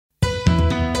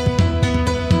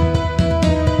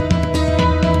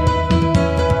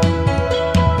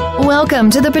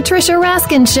Welcome to the Patricia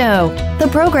Raskin Show,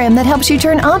 the program that helps you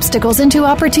turn obstacles into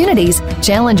opportunities,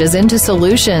 challenges into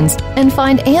solutions, and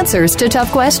find answers to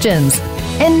tough questions.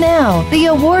 And now, the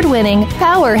award-winning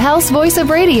powerhouse voice of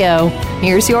radio.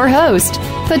 Here's your host,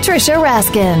 Patricia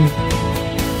Raskin.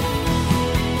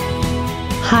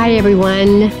 Hi,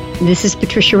 everyone. This is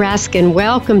Patricia Raskin.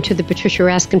 Welcome to the Patricia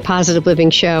Raskin Positive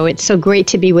Living Show. It's so great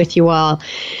to be with you all.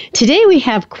 Today we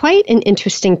have quite an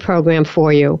interesting program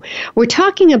for you. We're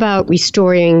talking about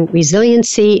restoring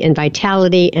resiliency and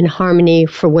vitality and harmony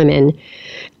for women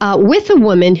with a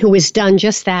woman who has done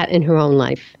just that in her own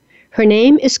life. Her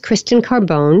name is Kristen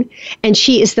Carbone, and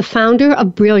she is the founder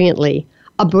of Brilliantly,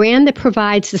 a brand that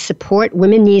provides the support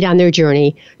women need on their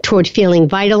journey toward feeling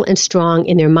vital and strong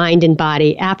in their mind and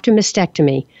body after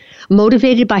mastectomy.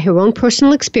 Motivated by her own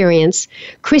personal experience,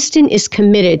 Kristen is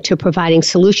committed to providing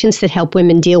solutions that help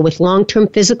women deal with long-term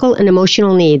physical and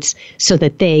emotional needs so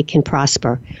that they can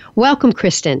prosper. Welcome,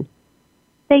 Kristen.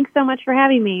 Thanks so much for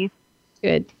having me.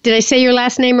 Good. Did I say your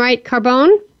last name right,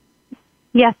 Carbone?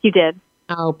 Yes, you did.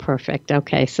 Oh, perfect.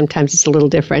 Okay. Sometimes it's a little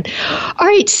different. All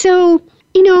right. So,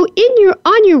 you know,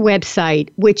 on your website,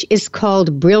 which is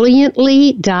called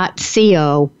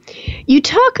brilliantly.co, you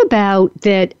talk about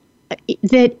that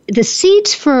the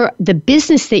seeds for the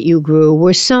business that you grew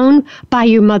were sown by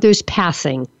your mother's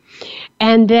passing,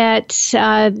 and that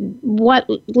what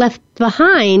left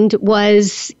behind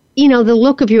was, you know, the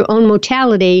look of your own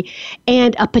mortality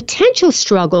and a potential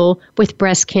struggle with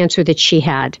breast cancer that she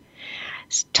had.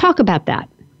 Talk about that.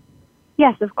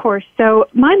 Yes, of course. So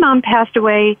my mom passed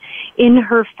away in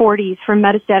her 40s from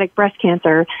metastatic breast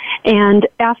cancer. And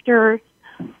after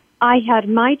I had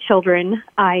my children,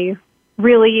 I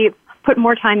really put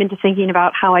more time into thinking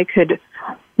about how I could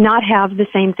not have the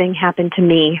same thing happen to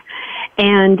me.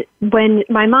 And when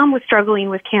my mom was struggling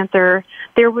with cancer,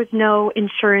 there was no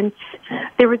insurance.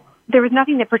 There was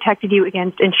nothing that protected you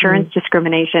against insurance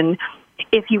discrimination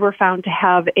if you were found to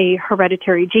have a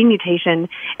hereditary gene mutation.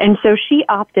 And so she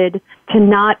opted to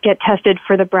not get tested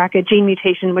for the BRCA gene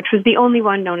mutation, which was the only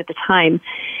one known at the time.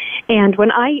 And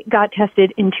when I got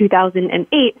tested in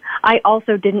 2008, I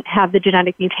also didn't have the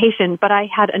genetic mutation, but I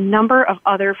had a number of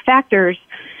other factors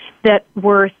that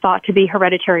were thought to be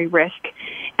hereditary risk.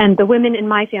 And the women in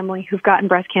my family who've gotten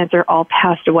breast cancer all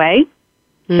passed away.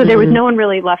 Mm-hmm. So there was no one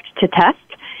really left to test.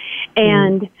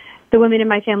 And the women in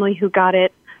my family who got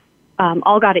it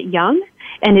all got it young,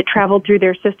 and it traveled through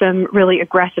their system really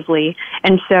aggressively.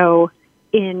 And so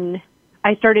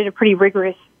I started a pretty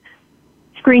rigorous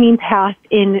screening path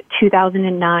in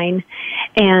 2009,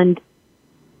 and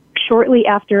shortly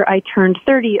after I turned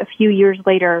 30, a few years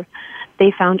later,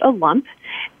 they found a lump,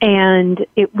 and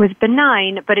it was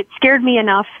benign, but it scared me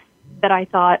enough that I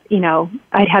thought, you know,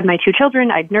 I'd had my two children,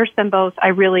 I'd nursed them both. I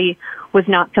really was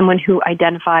not someone who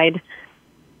identified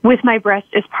with my breast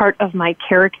as part of my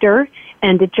character,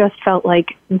 and it just felt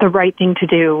like the right thing to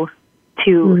do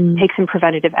to take some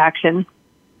preventative action.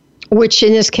 Which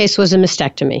in this case was a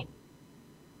mastectomy.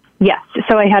 Yes.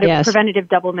 So I had a preventative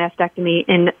double mastectomy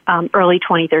in early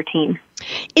 2013.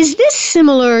 Is this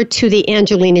similar to the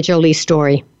Angelina Jolie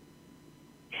story?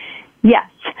 Yes.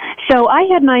 So I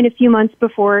had mine a few months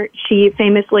before she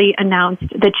famously announced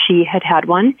that she had had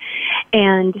one.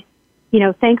 And, you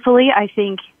know, thankfully, I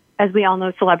think, as we all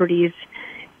know, celebrities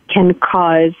can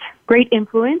cause great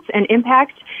influence and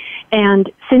impact.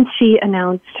 And since she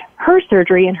announced her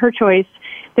surgery and her choice,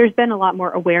 there's been a lot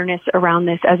more awareness around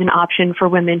this as an option for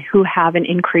women who have an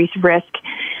increased risk.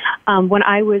 When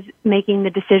I was making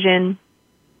the decision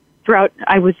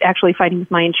I was actually fighting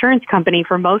with my insurance company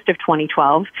for most of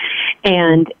 2012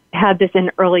 and had this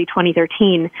in early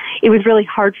 2013. It was really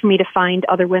hard for me to find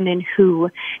other women who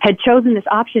had chosen this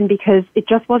option because it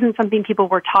just wasn't something people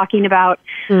were talking about.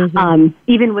 Mm-hmm.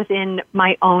 Even within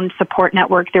my own support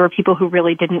network, there were people who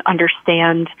really didn't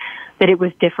understand that it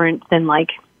was different than like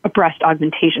a breast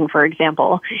augmentation, for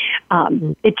example.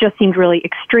 It just seemed really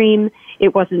extreme.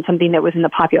 It wasn't something that was in the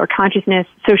popular consciousness.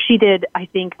 So she did, I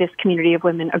think, this community of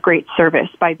women a great service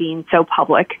by being so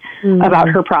public about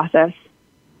her process.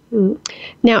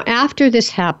 Now, after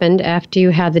this happened, after you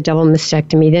had the double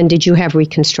mastectomy, then did you have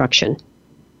reconstruction?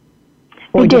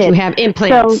 Or did you have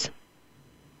implants? So,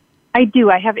 I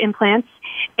do. I have implants.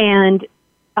 And,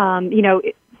 you know,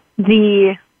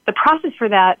 the process for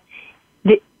that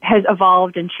has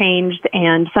evolved and changed,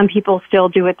 and some people still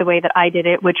do it the way that I did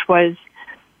it, which was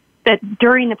that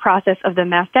during the process of the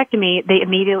mastectomy, they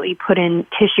immediately put in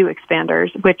tissue expanders,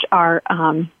 which are,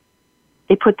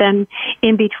 they put them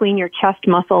in between your chest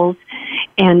muscles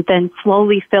and then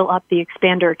slowly fill up the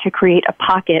expander to create a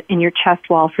pocket in your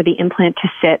chest wall for the implant to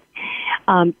sit.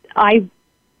 I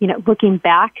looking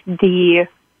back, the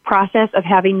process of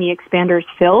having the expanders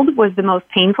filled was the most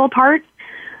painful part,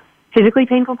 physically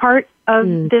painful part of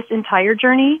this entire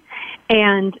journey.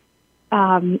 And,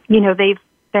 they've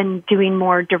been doing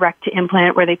more direct to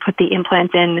implant where they put the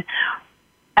implants in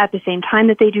at the same time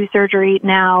that they do surgery.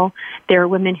 Now there are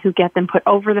women who get them put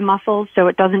over the muscles so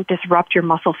it doesn't disrupt your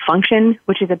muscle function,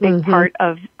 which is a big part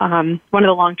of one of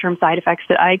the long-term side effects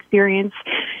that I experience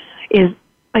is,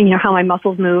 how my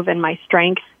muscles move and my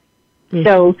strength.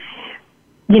 So,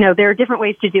 there are different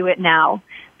ways to do it now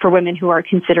for women who are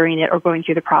considering it or going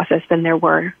through the process than there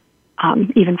were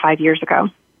even 5 years ago.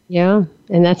 Yeah,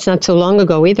 and that's not so long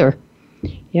ago either.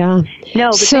 Yeah. No,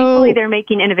 but thankfully they're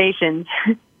making innovations.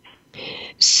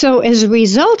 So as a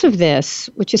result of this,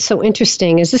 which is so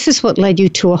interesting, is this is what led you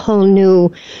to a whole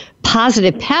new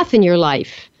positive path in your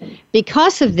life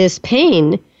because of this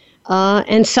pain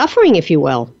and suffering, if you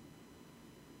will.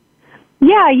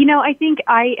 Yeah, I think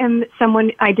I am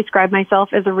someone, I describe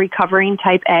myself as a recovering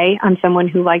type A. I'm someone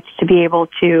who likes to be able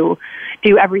to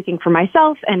do everything for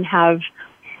myself and have,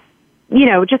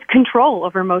 just control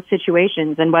over most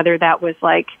situations. And whether that was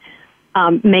like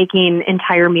making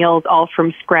entire meals all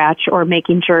from scratch or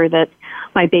making sure that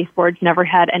my baseboards never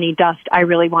had any dust, I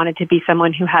really wanted to be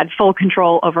someone who had full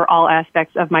control over all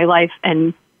aspects of my life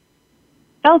and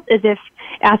felt as if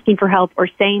asking for help or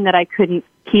saying that I couldn't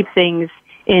keep things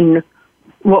in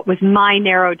what was my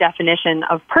narrow definition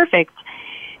of perfect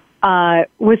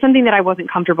was something that I wasn't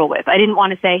comfortable with. I didn't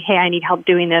want to say, hey, I need help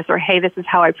doing this, or hey, this is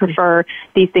how I prefer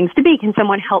these things to be. Can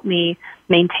someone help me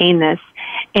maintain this?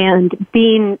 And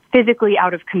being physically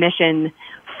out of commission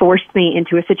forced me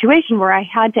into a situation where I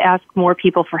had to ask more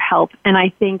people for help. And I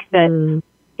think that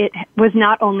it was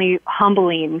not only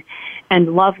humbling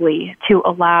and lovely to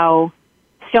allow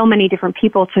so many different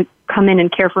people to come in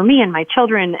and care for me and my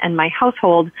children and my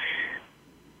household,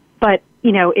 but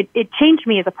it changed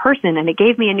me as a person, and it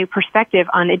gave me a new perspective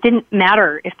on it didn't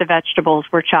matter if the vegetables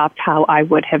were chopped how I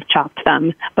would have chopped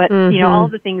them. But, all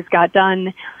the things got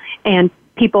done, and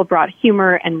people brought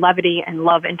humor and levity and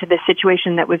love into this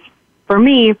situation that was, for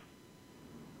me,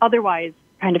 otherwise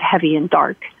kind of heavy and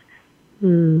dark.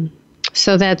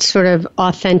 So that's sort of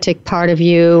authentic part of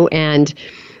you, and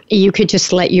you could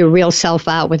just let your real self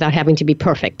out without having to be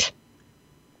perfect.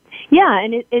 Yeah,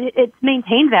 and it's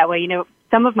maintained that way.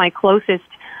 Some of my closest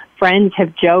friends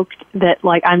have joked that,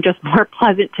 like, I'm just more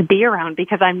pleasant to be around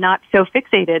because I'm not so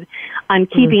fixated on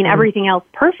keeping everything else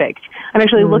perfect. I'm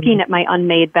actually looking at my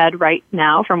unmade bed right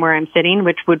now from where I'm sitting,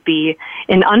 which would be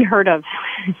an unheard of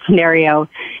scenario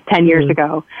 10 years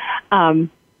ago. And,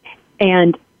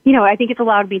 I think it's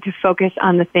allowed me to focus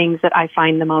on the things that I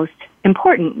find the most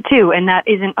important, too. And that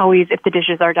isn't always if the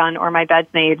dishes are done or my bed's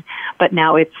made, but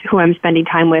now it's who I'm spending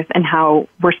time with and how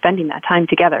we're spending that time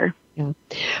together. Yeah.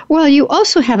 Well, you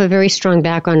also have a very strong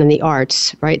background in the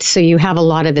arts, right? So you have a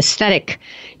lot of aesthetic,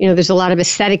 there's a lot of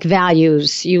aesthetic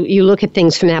values. You look at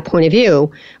things from that point of view,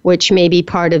 which may be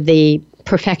part of the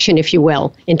perfection, if you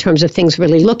will, in terms of things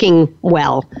really looking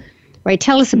well, right?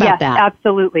 Tell us about that. Yes,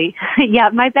 absolutely. Yeah,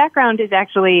 my background is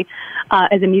actually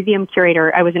as a museum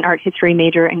curator. I was an art history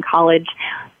major in college,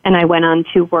 and I went on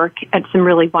to work at some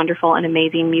really wonderful and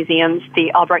amazing museums,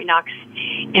 the Albright Knox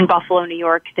in Buffalo, New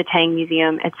York, the Tang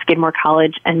Museum at Skidmore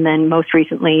College, and then most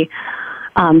recently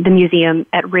the museum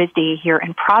at RISD here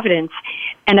in Providence.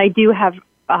 And I do have,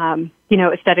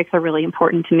 aesthetics are really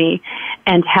important to me,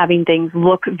 and having things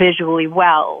look visually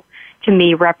well, to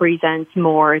me, represents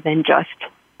more than just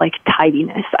like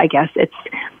tidiness. I guess it's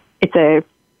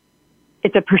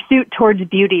a pursuit towards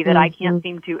beauty that I can't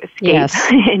seem to escape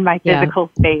in my physical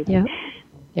space.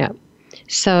 Yeah.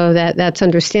 So that's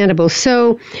understandable.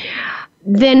 So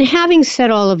then, having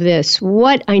said all of this,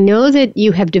 I know that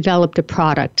you have developed a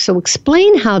product. So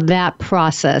explain how that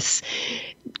process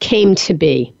came to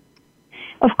be.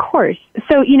 Of course.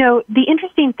 So, the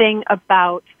interesting thing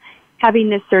about having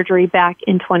this surgery back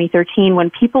in 2013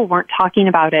 when people weren't talking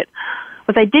about it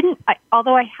was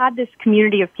although I had this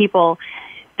community of people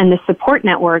and the support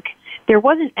network, there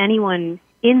wasn't anyone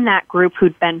in that group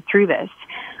who'd been through this.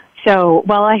 So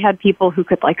while I had people who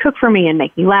could cook for me and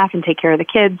make me laugh and take care of the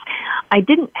kids, I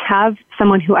didn't have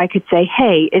someone who I could say,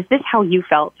 hey, is this how you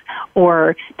felt?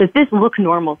 Or does this look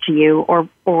normal to you?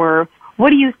 Or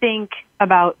what do you think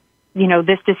about,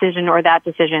 this decision or that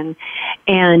decision?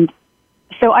 And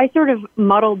so I sort of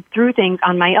muddled through things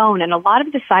on my own. And a lot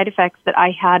of the side effects that I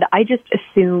had, I just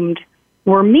assumed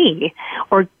were me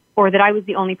or that I was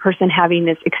the only person having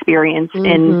this experience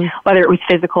in whether it was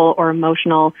physical or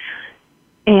emotional.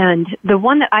 And the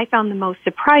one that I found the most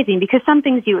surprising, because some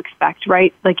things you expect,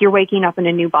 right? Like you're waking up in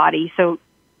a new body. So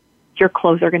your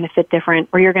clothes are going to fit different,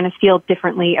 or you're going to feel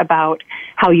differently about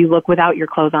how you look without your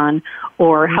clothes on,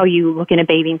 or how you look in a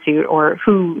bathing suit, or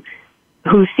who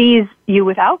sees you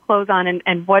without clothes on,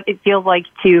 and what it feels like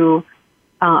to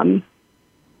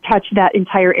touch that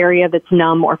entire area that's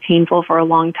numb or painful for a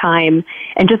long time,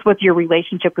 and just what's your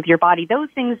relationship with your body. Those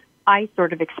things I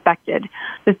sort of expected.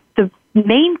 The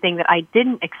main thing that I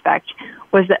didn't expect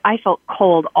was that I felt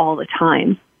cold all the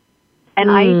time. And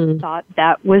I thought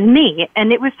that was me.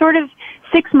 And it was sort of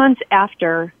 6 months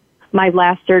after my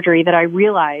last surgery that I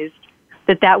realized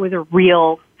that that was a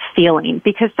real feeling.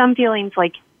 Because some feelings,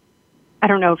 like, I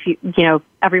don't know if you know,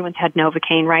 everyone's had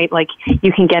Novocaine, right? Like,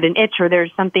 you can get an itch, or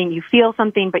there's something, you feel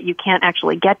something, but you can't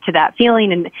actually get to that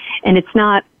feeling, and it's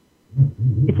not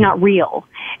real.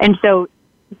 And so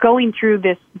going through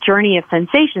this journey of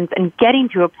sensations and getting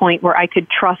to a point where I could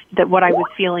trust that what I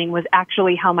was feeling was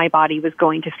actually how my body was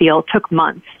going to feel took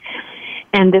months.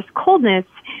 And this coldness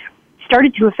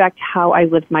started to affect how I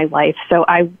lived my life. So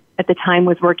I, at the time,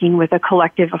 was working with a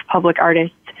collective of public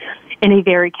artists in a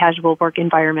very casual work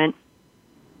environment.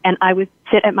 And I would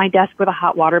sit at my desk with a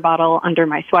hot water bottle under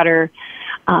my sweater.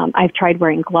 I've tried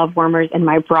wearing glove warmers in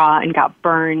my bra and got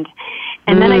burned.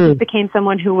 And then I just became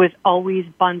someone who was always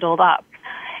bundled up.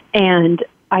 And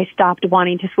I stopped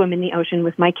wanting to swim in the ocean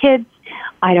with my kids.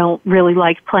 I don't really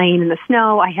like playing in the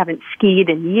snow. I haven't skied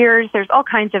in years. There's all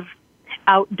kinds of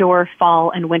outdoor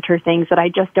fall and winter things that I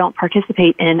just don't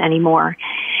participate in anymore.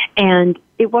 And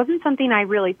it wasn't something I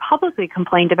really publicly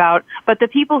complained about, but the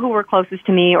people who were closest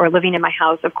to me or living in my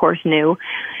house, of course, knew.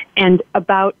 And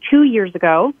about 2 years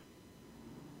ago,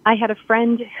 I had a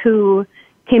friend who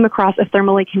came across a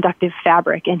thermally conductive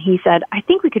fabric, and he said, I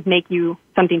think we could make you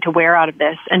something to wear out of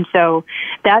this. And so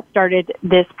that started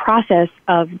this process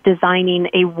of designing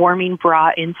a warming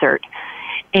bra insert.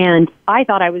 And I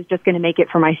thought I was just going to make it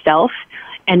for myself,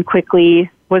 and quickly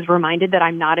was reminded that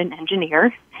I'm not an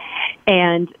engineer.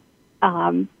 And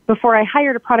before I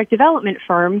hired a product development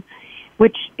firm,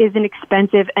 which is an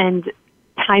expensive and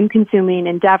time-consuming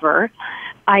endeavor,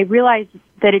 I realized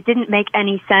that it didn't make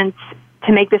any sense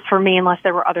to make this for me unless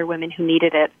there were other women who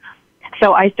needed it.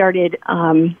 So I started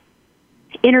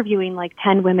interviewing like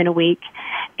 10 women a week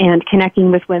and connecting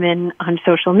with women on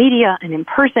social media and in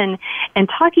person and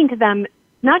talking to them,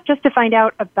 not just to find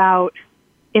out about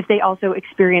if they also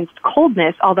experienced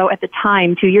coldness, although at the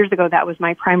time, 2 years ago, that was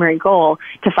my primary goal,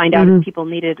 to find out if people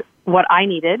needed what I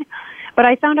needed. But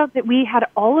I found out that we had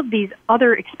all of these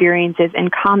other experiences in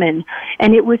common,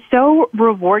 and it was so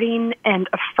rewarding and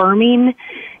affirming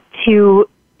to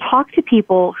talk to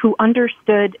people who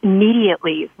understood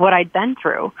immediately what I'd been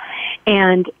through.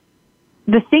 And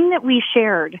the thing that we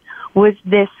shared was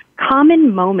this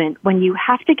common moment when you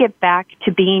have to get back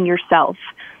to being yourself.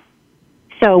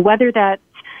 So whether that's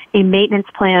a maintenance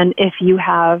plan if you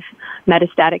have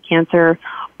metastatic cancer,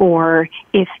 or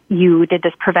if you did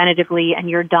this preventatively and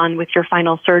you're done with your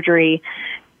final surgery,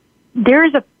 there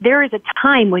is a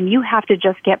time when you have to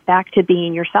just get back to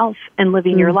being yourself and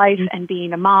living your life and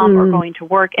being a mom or going to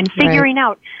work and figuring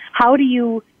out how do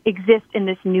you exist in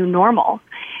this new normal.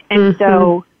 And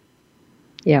so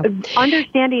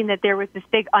understanding that there was this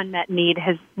big unmet need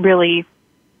has really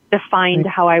defined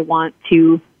how I want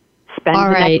to spend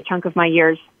the next chunk of my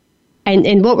years.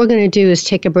 And what we're going to do is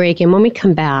take a break, and when we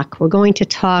come back, we're going to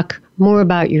talk more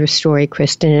about your story,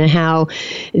 Kristen, and how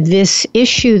this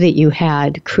issue that you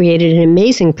had created an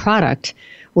amazing product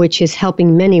which is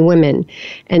helping many women.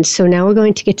 And so now we're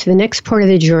going to get to the next part of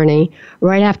the journey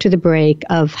right after the break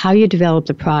of how you develop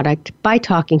the product by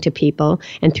talking to people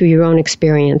and through your own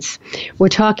experience. We're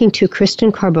talking to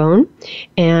Kristen Carbone,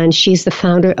 and she's the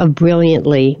founder of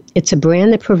Brilliantly. It's a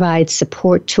brand that provides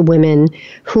support to women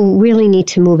who really need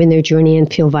to move in their journey and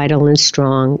feel vital and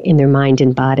strong in their mind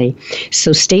and body.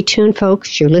 So stay tuned,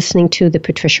 folks. You're listening to The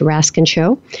Patricia Raskin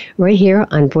Show right here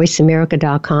on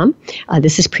VoiceAmerica.com.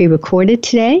 This is pre-recorded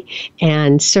today,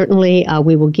 and certainly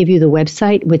we will give you the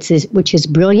website, which is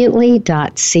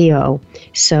brilliantly.co.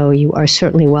 So you are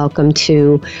certainly welcome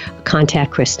to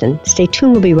contact Kristen. Stay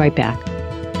tuned. We'll be right back.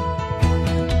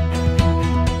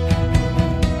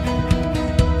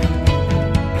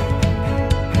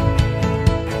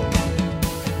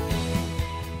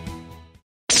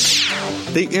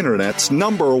 The Internet's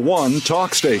 #1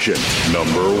 talk station.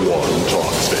 #1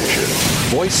 talk station.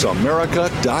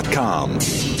 VoiceAmerica.com.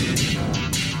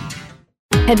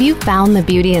 Have you found the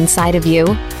beauty inside of you?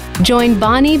 Join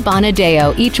Bonnie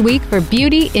Bonadeo each week for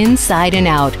Beauty Inside and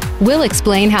Out. We'll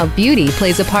explain how beauty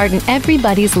plays a part in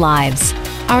everybody's lives.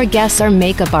 Our guests are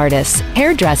makeup artists,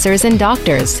 hairdressers, and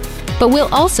doctors. But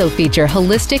we'll also feature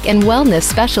holistic and wellness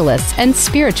specialists and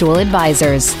spiritual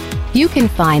advisors. you can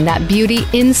find that beauty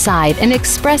inside and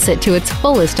express it to its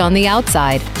fullest on the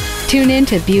outside. Tune in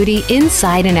to Beauty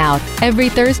Inside and Out every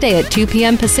Thursday at 2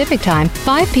 p.m. Pacific Time,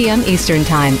 5 p.m. Eastern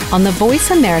Time on the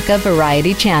Voice America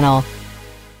Variety Channel.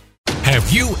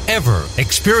 Have you ever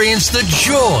experienced the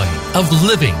joy of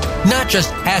living? Not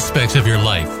just aspects of your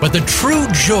life, but the true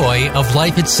joy of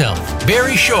life itself.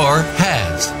 Barry Shore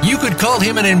has. You could call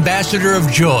him an ambassador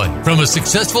of joy. From a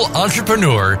successful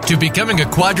entrepreneur to becoming a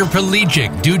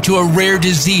quadriplegic due to a rare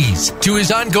disease, to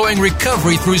his ongoing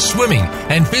recovery through swimming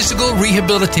and physical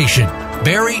rehabilitation.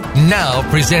 Barry now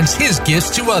presents his gifts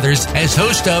to others as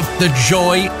host of The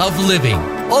Joy of Living.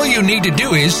 All you need to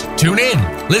do is tune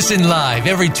in. Listen live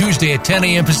every Tuesday at 10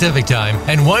 a.m. Pacific Time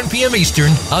and 1 p.m.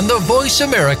 Eastern on the Voice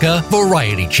America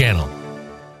Variety Channel.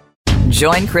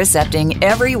 Join Chris Epting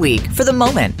every week for The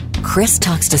Moment. Chris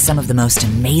talks to some of the most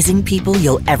amazing people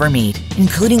you'll ever meet,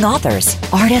 including authors,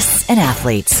 artists, and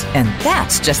athletes. And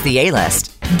that's just the A-list.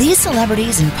 These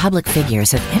celebrities and public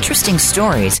figures have interesting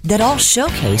stories that all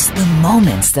showcase the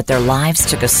moments that their lives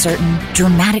took a certain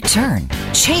dramatic turn,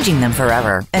 changing them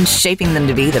forever and shaping them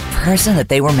to be the person that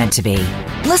they were meant to be.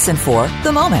 Listen for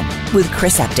The Moment with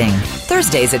Chris Epting,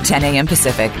 Thursdays at 10 a.m.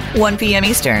 Pacific, 1 p.m.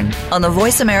 Eastern on the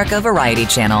Voice America Variety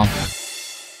Channel.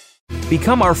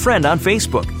 Become our friend on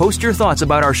Facebook. Post your thoughts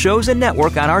about our shows and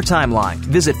network on our timeline.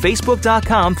 Visit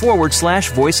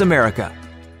Facebook.com/Voice America.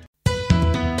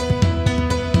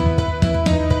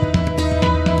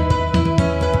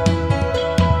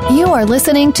 You are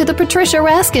listening to The Patricia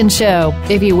Raskin Show.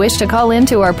 If you wish to call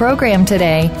into our program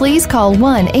today, please call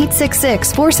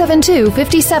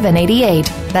 1-866-472-5788.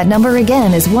 That number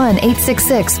again is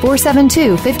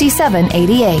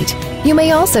 1-866-472-5788. You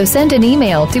may also send an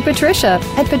email to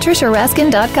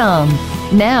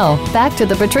patricia@patriciaraskin.com. Now, back to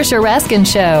The Patricia Raskin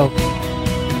Show.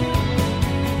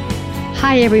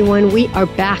 Hi, everyone. We are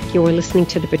back. You're listening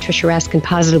to the Patricia Raskin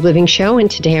Positive Living Show, and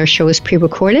today our show is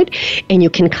pre-recorded, and you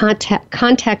can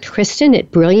contact Kristen at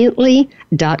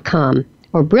brilliantly.com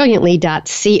or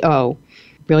brilliantly.co.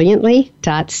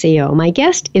 Brilliantly.co. My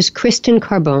guest is Kristen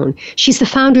Carbone. She's the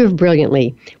founder of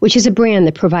Brilliantly, which is a brand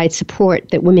that provides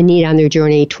support that women need on their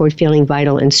journey toward feeling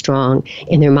vital and strong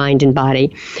in their mind and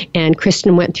body. And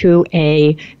Kristen went through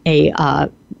a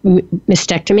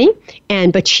mastectomy,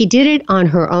 but she did it on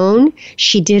her own.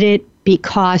 She did it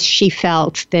because she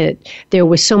felt that there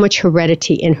was so much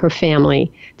heredity in her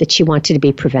family that she wanted to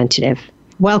be preventative.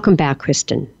 Welcome back,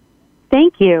 Kristen.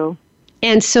 Thank you.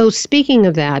 And so speaking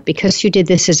of that, because you did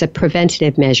this as a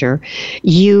preventative measure,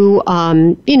 you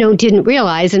didn't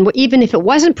realize, and even if it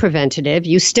wasn't preventative,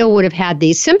 you still would have had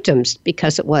these symptoms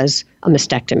because it was a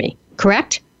mastectomy,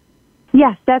 correct?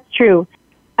 Yes, that's true.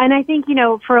 And I think,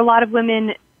 for a lot of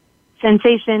women,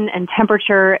 sensation and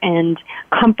temperature and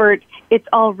comfort, it's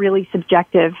all really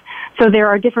subjective. So there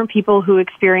are different people who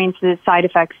experience the side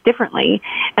effects differently.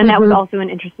 And that was also an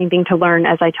interesting thing to learn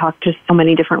as I talked to so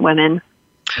many different women.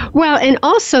 Well, and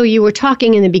also you were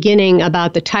talking in the beginning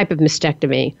about the type of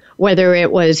mastectomy, whether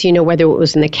it was in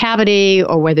the cavity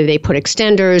or whether they put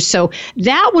extenders. So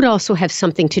that would also have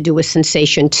something to do with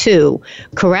sensation too,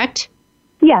 correct?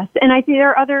 Yes, and I think there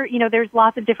are other, there's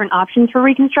lots of different options for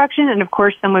reconstruction, and of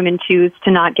course some women choose to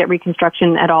not get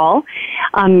reconstruction at all.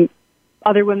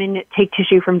 Other women take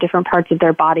tissue from different parts of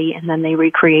their body, and then they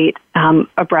recreate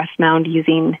a breast mound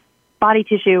using body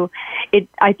tissue.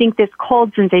 I think this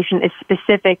cold sensation is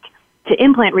specific to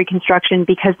implant reconstruction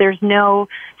because there's no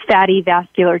fatty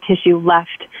vascular tissue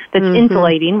left that's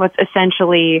insulating what's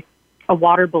essentially a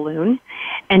water balloon.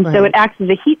 And so it acts as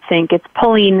a heat sink. It's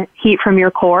pulling heat from your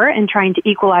core and trying to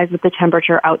equalize with the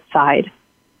temperature outside.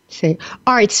 See.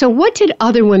 All right. So what did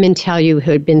other women tell you who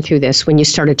had been through this when you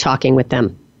started talking with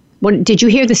them? Did you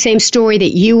hear the same story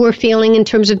that you were feeling in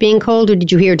terms of being cold, or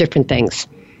did you hear different things?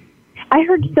 I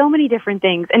heard so many different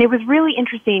things, and it was really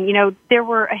interesting. There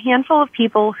were a handful of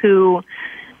people who,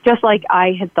 just like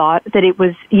I had thought, that it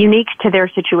was unique to their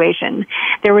situation.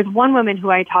 There was one woman who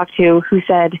I talked to who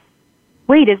said,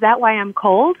 "Wait, is that why I'm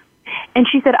cold?" And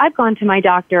she said, "I've gone to my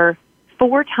doctor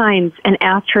 4 times and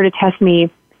asked her to test me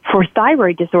for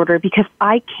thyroid disorder because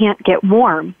I can't get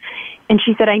warm." And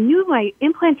she said, "I knew my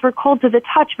implants were cold to the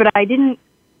touch, but I didn't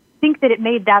think that it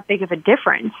made that big of a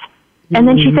difference." And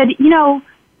then she said,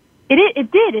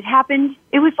 it did. It happened.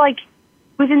 It was like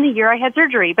within the year I had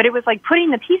surgery, but it was like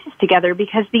putting the pieces together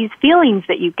because these feelings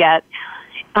that you get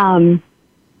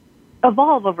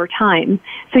evolve over time.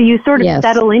 So you sort of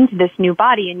settle into this new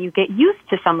body and you get used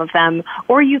to some of them,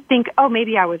 or you think, oh,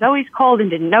 maybe I was always cold and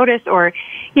didn't notice, or,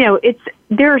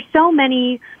 there are so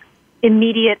many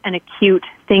immediate and acute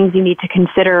things you need to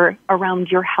consider around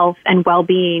your health and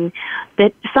well-being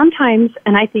that sometimes,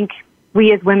 and I think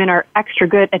we as women are extra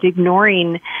good at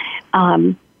ignoring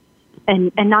and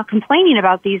not complaining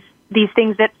about these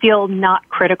things that feel not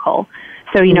critical.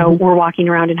 So, we're walking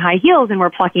around in high heels and we're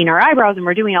plucking our eyebrows and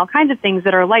we're doing all kinds of things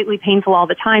that are lightly painful all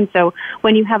the time. So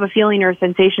when you have a feeling or a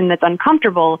sensation that's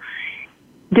uncomfortable,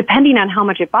 depending on how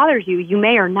much it bothers you, you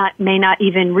may not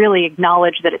even really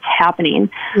acknowledge that it's happening.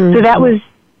 Mm-hmm. So that was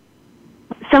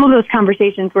some of those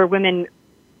conversations where women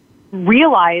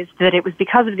realized that it was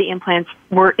because of the implants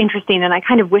were interesting, and I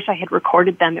kind of wish I had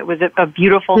recorded them. It was a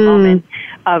beautiful moment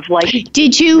of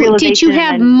Did you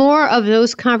have more of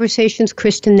those conversations,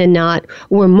 Kristen, than not?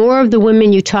 Were more of the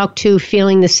women you talked to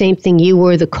feeling the same thing you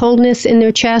were, the coldness in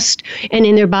their chest and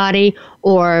in their body,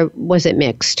 or was it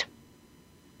mixed?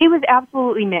 It was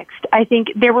absolutely mixed. I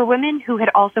think there were women who had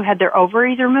also had their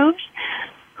ovaries removed,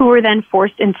 who were then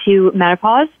forced into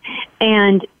menopause,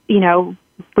 and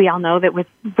we all know that with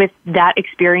that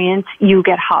experience, you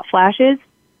get hot flashes.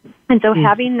 And so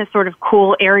having this sort of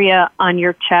cool area on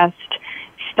your chest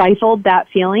stifled that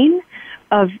feeling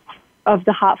of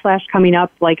the hot flash coming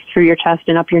up through your chest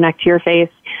and up your neck to your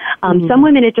face. Some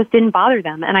women, it just didn't bother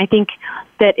them. And I think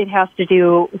that it has to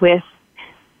do with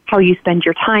how you spend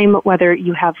your time, whether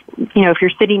you have, if you're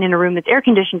sitting in a room that's air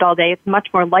conditioned all day, it's much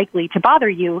more likely to bother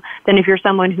you than if you're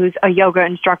someone who's a yoga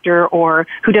instructor or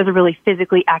who does a really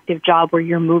physically active job where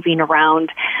you're moving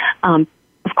around.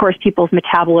 Of course, people's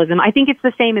metabolism. I think it's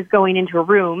the same as going into a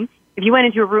room. If you went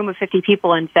into a room of 50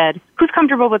 people and said, who's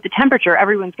comfortable with the temperature,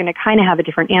 everyone's going to kind of have a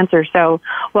different answer. So,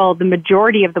 the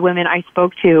majority of the women I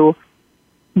spoke to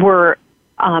were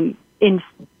in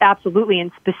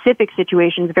specific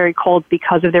situations very cold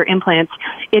because of their implants.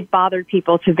 It bothered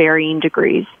people to varying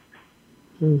degrees.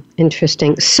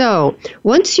 Interesting. So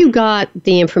once you got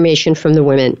the information from the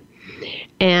women,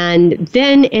 and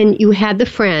you had the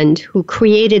friend who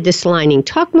created this lining,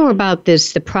 talk more about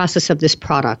the process of this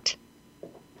product.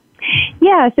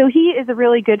 Yeah, so he is a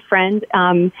really good friend,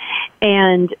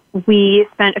 and we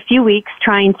spent a few weeks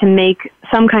trying to make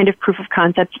some kind of proof of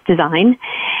concept design,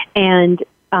 and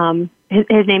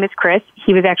his name is Chris.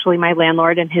 He was actually my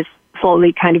landlord and has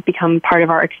slowly kind of become part of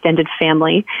our extended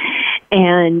family.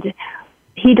 And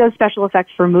he does special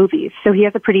effects for movies, so he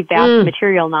has a pretty vast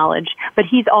material knowledge, but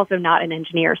he's also not an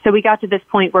engineer. So we got to this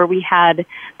point where we had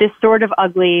this sort of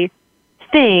ugly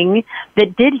thing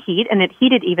that did heat, and it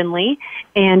heated evenly,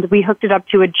 and we hooked it up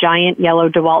to a giant yellow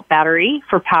DeWalt battery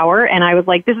for power, and I was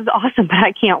like, this is awesome, but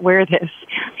I can't wear this.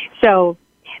 So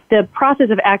the process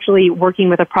of actually working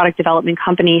with a product development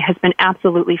company has been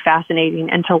absolutely fascinating,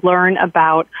 and to learn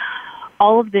about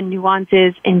all of the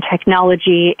nuances in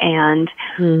technology and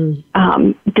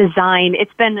design.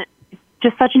 It's been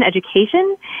just such an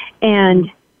education, and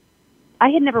I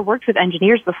had never worked with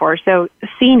engineers before, so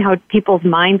seeing how people's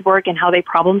minds work and how they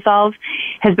problem solve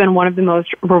has been one of the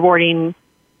most rewarding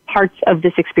parts of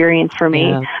this experience for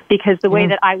me, because the way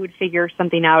that I would figure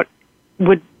something out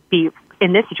would be,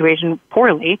 in this situation,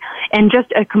 poorly, and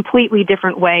just a completely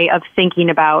different way of thinking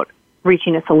about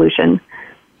reaching a solution.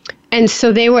 And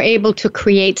so they were able to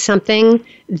create something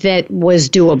that was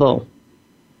doable.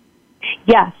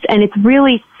 Yes, and it's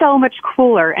really so much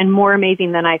cooler and more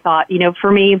amazing than I thought.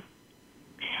 For me,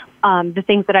 the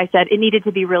things that I said, it needed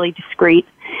to be really discreet.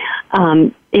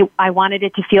 I wanted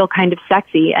it to feel kind of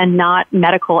sexy and not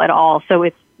medical at all.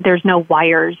 So there's no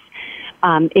wires.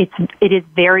 It is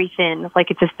very thin,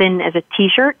 like it's as thin as a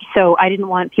t-shirt. So I didn't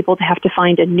want people to have to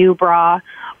find a new bra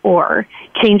or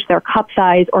change their cup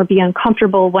size or be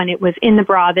uncomfortable when it was in the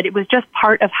bra, that it was just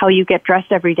part of how you get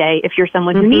dressed every day if you're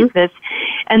someone who needs this,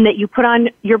 and that you put on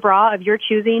your bra of your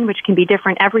choosing, which can be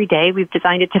different every day. We've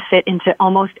designed it to fit into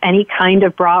almost any kind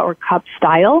of bra or cup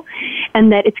style,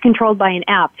 and that it's controlled by an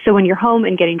app. So when you're home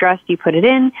and getting dressed, you put it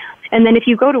in, and then if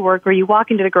you go to work or you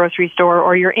walk into the grocery store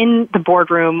or you're in the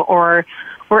boardroom or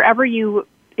wherever you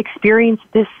experience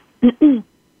this,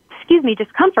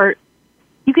 discomfort,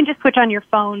 you can just put on your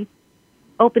phone,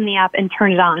 open the app, and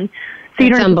turn it on. So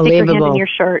you don't have to stick your hand in your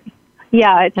shirt.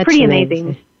 Yeah, it's pretty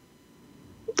amazing.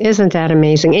 Isn't that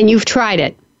amazing? And you've tried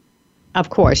it, of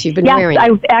course. You've been wearing it.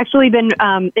 Yes, I've actually been,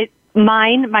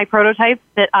 my prototype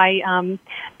that I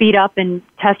beat up and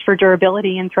test for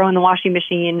durability and throw in the washing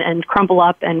machine and crumple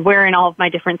up and wear in all of my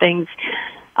different things,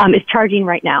 is charging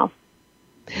right now.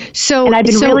 So, and I've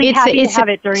been really happy to have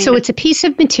it during. So it's a piece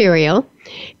of material,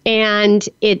 and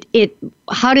it.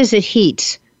 How does it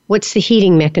heat? What's the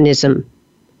heating mechanism?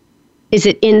 Is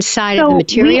it inside of the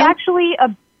material? We actually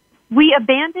we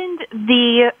abandoned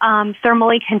the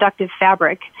thermally conductive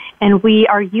fabric, and we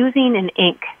are using an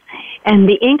ink, and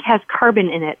the ink has carbon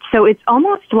in it, so it's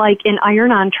almost like an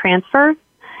iron-on transfer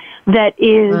that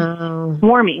is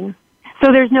warming.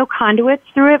 So there's no conduits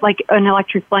through it, like an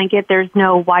electric blanket. There's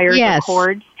no wires or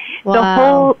cords. Wow. The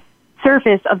whole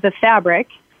surface of the fabric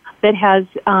that has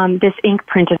this ink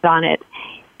printed on it.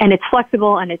 And it's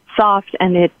flexible, and it's soft,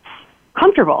 and it's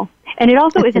comfortable. And it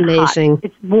also isn't amazing. hot.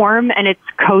 It's warm, and it's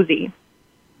cozy.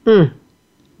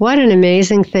 What an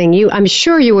amazing thing. I'm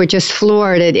sure you were just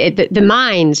floored at the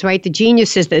minds, right? The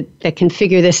geniuses that can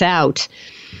figure this out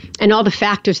and all the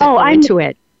factors that go into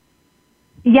it.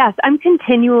 Yes, I'm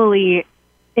continually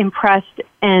impressed.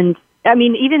 And I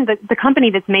mean, even the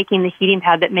company that's making the heating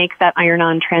pad that makes that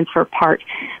iron-on transfer part,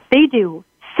 they do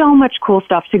so much cool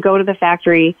stuff to go to the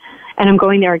factory. And I'm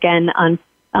going there again in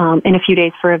a few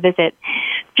days for a visit,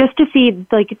 just to see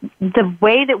like the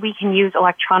way that we can use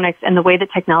electronics and the way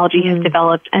that technology has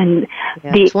developed, and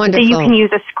that you can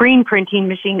use a screen printing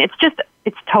machine.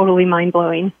 It's totally mind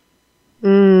blowing.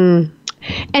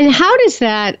 And how does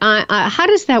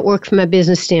that work from a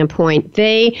business standpoint?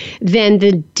 Does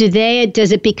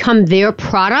it become their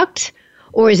product,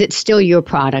 or is it still your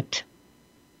product?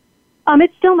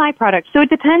 It's still my product. So it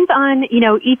depends on,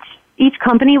 each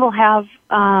company will have,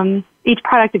 each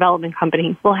product development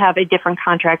company will have a different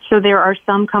contract. So there are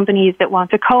some companies that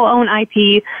want to co-own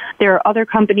IP. There are other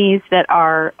companies that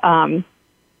are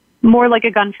more like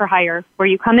a gun for hire, where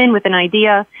you come in with an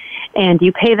idea and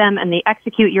you pay them and they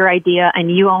execute your idea,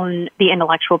 and you own the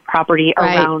intellectual property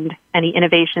around any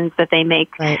innovations that they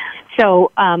make. Right.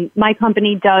 So my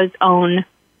company does own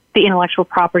the intellectual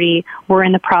property. We're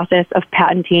in the process of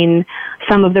patenting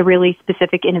some of the really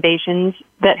specific innovations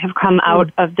that have come out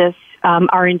of this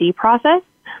R&D process.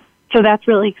 So that's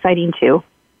really exciting too.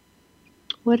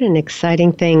 What an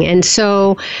exciting thing. And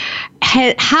so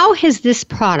how has this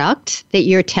product that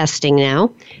you're testing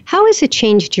now, how has it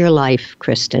changed your life,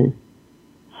 Kristen?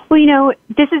 Well,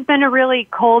 this has been a really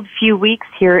cold few weeks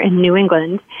here in New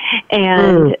England,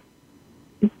 and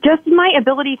just my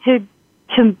ability to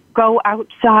go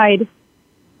outside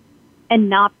and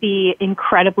not be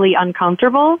incredibly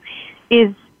uncomfortable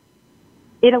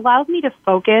it allows me to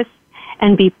focus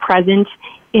and be present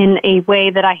in a way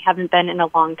that I haven't been in a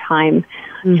long time.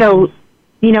 So,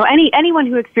 anyone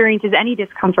who experiences any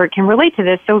discomfort can relate to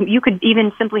this. So you could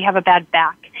even simply have a bad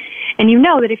back. And you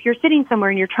know that if you're sitting somewhere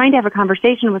and you're trying to have a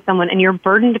conversation with someone and you're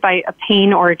burdened by a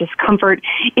pain or a discomfort,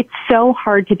 it's so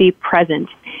hard to be present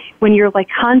when you're like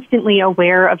constantly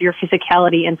aware of your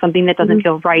physicality and something that doesn't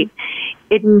feel right.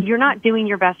 You're not doing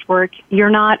your best work. You're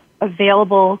not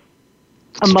available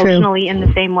emotionally in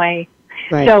the same way.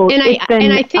 Right. So I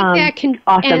think that can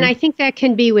awesome. And I think that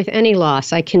can be with any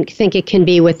loss. I can think it can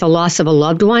be with the loss of a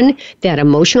loved one, that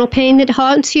emotional pain that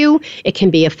haunts you. It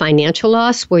can be a financial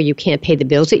loss where you can't pay the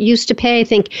bills that you used to pay. I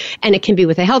think, and it can be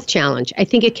with a health challenge. I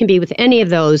think it can be with any of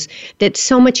those that's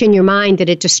so much in your mind that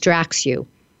it distracts you.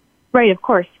 Right, of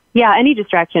course. Yeah, any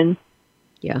distraction.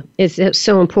 Yeah, it's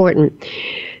so important.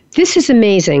 This is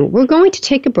amazing. We're going to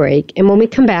take a break, and when we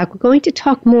come back, we're going to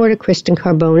talk more to Kristen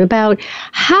Carbone about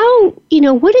how,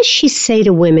 what does she say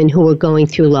to women who are going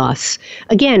through loss?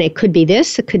 Again, it could be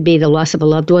this, it could be the loss of a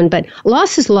loved one, but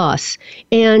loss is loss.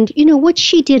 And, what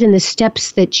she did and the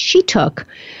steps that she took,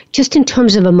 just in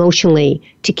terms of emotionally,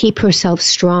 to keep herself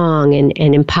strong and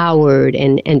empowered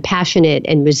and passionate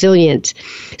and resilient.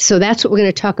 So that's what we're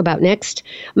going to talk about next.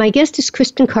 My guest is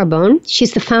Kristen Carbone.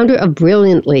 She's the founder of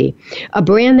Brilliantly, a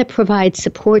brand that provides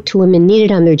support to women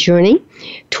needed on their journey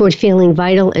toward feeling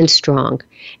vital and strong.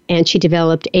 And she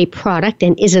developed a product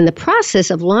and is in the process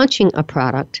of launching a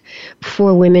product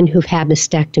for women who've had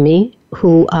mastectomy,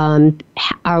 who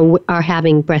are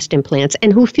having breast implants,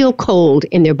 and who feel cold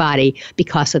in their body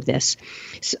because of this.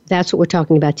 So that's what we're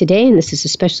talking about today, and this is a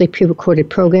specially pre-recorded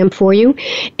program for you.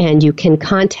 And you can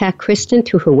contact Kristen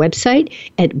through her website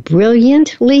at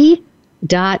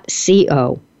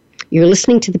brilliantly.co. You're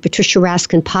listening to the Patricia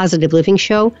Raskin Positive Living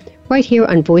Show right here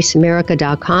on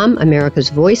voiceamerica.com, America's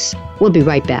Voice. We'll be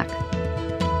right back.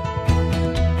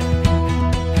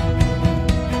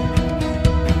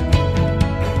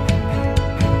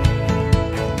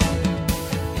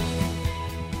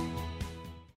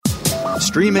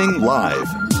 Streaming live,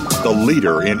 the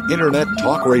leader in Internet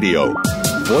talk radio,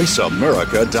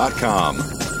 voiceamerica.com.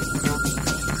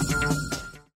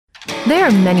 There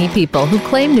are many people who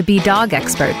claim to be dog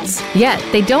experts, yet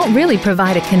they don't really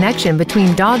provide a connection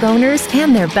between dog owners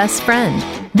and their best friend.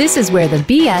 This is where the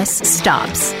BS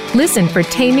stops. Listen for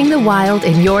Taming the Wild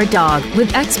in Your Dog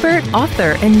with expert,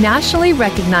 author, and nationally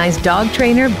recognized dog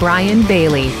trainer Brian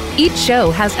Bailey. Each show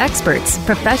has experts,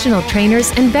 professional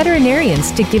trainers, and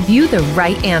veterinarians to give you the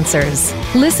right answers.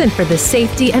 Listen for the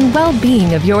safety and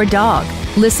well-being of your dog.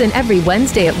 Listen every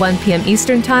Wednesday at 1 p.m.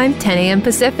 Eastern Time, 10 a.m.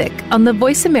 Pacific on the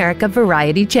Voice America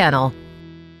Variety Channel.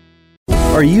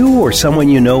 Are you or someone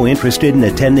you know interested in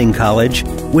attending college?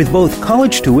 With both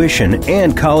college tuition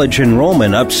and college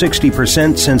enrollment up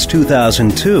 60% since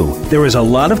 2002, there is a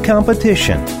lot of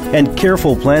competition, and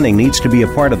careful planning needs to be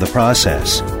a part of the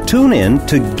process. Tune in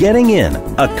to Getting In,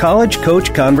 a college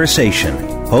coach conversation,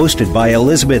 hosted by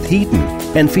Elizabeth Heaton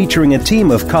and featuring a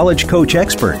team of college coach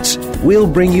experts. We'll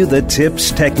bring you the tips,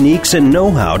 techniques, and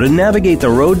know-how to navigate the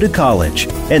road to college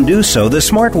and do so the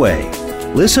smart way.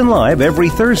 Listen live every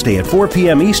Thursday at 4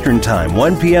 p.m. Eastern Time,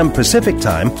 1 p.m. Pacific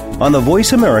Time on the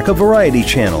Voice America Variety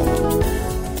Channel.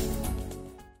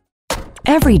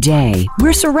 Every day,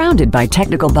 we're surrounded by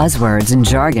technical buzzwords and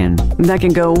jargon that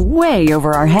can go way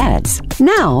over our heads.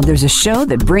 Now, there's a show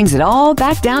that brings it all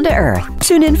back down to earth.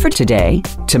 Tune in for Today,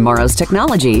 Tomorrow's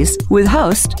Technologies with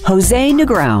host Jose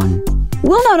Negron.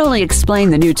 We'll not only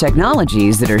explain the new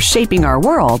technologies that are shaping our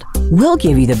world, we'll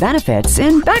give you the benefits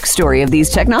and backstory of these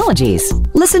technologies.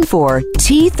 Listen for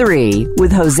T3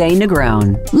 with Jose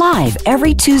Negron, live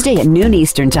every Tuesday at noon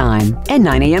Eastern Time and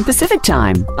 9 a.m. Pacific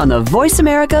Time on the Voice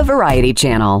America Variety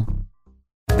Channel.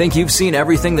 Think you've seen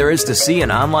everything there is to see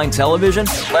in online television?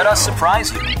 Let us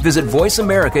surprise you. Visit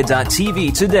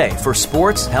voiceamerica.tv today for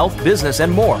sports, health, business,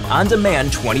 and more on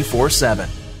demand 24/7.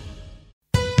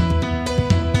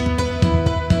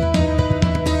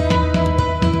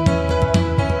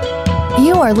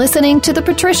 You are listening to The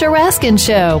Patricia Raskin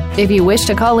Show. If you wish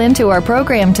to call into our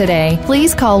program today,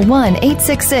 please call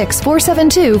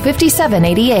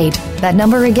 1-866-472-5788. That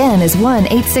number again is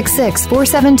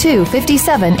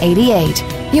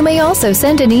 1-866-472-5788. You may also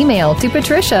send an email to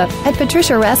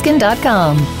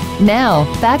patricia@patriciaraskin.com. Now,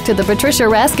 back to The Patricia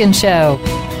Raskin Show.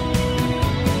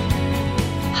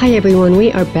 Hi, everyone.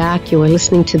 We are back. You are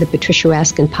listening to the Patricia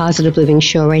Raskin Positive Living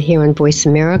Show right here on Voice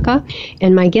America.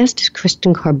 And my guest is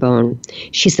Kristen Carbone.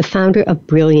 She's the founder of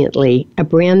Brilliantly, a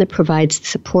brand that provides the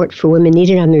support for women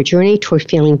needed on their journey toward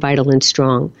feeling vital and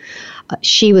strong.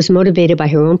 She was motivated by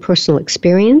her own personal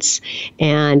experience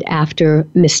and after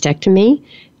mastectomy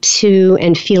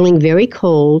and feeling very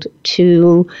cold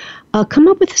to come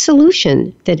up with a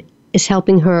solution that is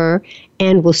helping her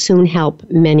and will soon help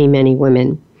many, many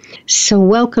women. So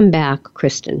welcome back,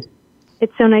 Kristen.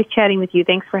 It's so nice chatting with you.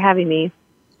 Thanks for having me.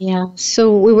 Yeah.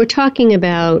 So we were talking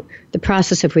about the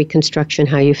process of reconstruction,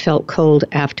 how you felt cold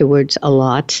afterwards a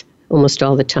lot, almost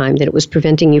all the time, that it was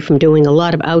preventing you from doing a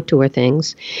lot of outdoor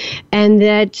things, and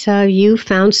that you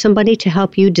found somebody to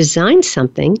help you design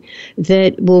something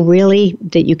that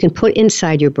you can put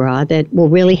inside your bra that will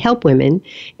really help women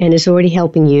and is already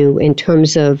helping you in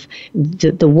terms of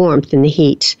the warmth and the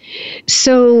heat.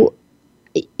 So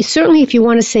certainly, if you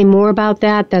want to say more about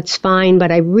that, that's fine,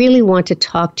 but I really want to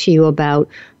talk to you about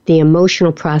the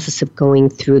emotional process of going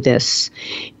through this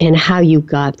and how you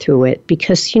got through it.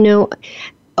 Because,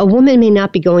 a woman may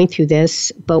not be going through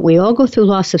this, but we all go through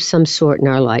loss of some sort in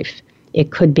our life.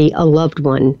 It could be a loved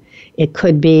one. It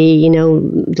could be,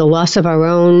 the loss of our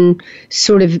own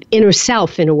sort of inner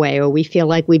self in a way, or we feel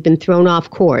like we've been thrown off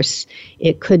course.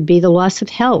 It could be the loss of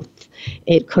health.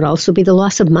 It could also be the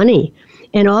loss of money.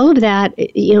 And all of that,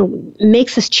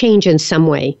 makes us change in some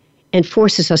way and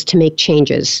forces us to make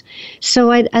changes.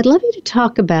 So I'd love you to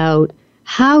talk about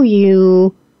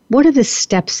what are the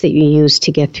steps that you use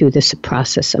to get through this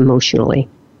process emotionally?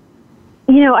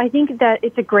 I think that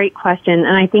it's a great question,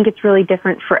 and I think it's really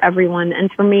different for everyone.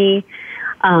 And for me,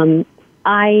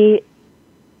 I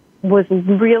was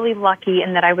really lucky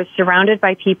in that I was surrounded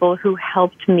by people who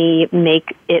helped me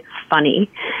make it funny.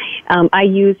 I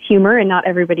use humor, and not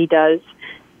everybody does,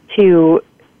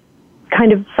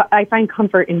 I find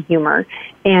comfort in humor,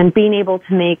 and being able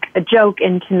to make a joke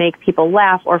and to make people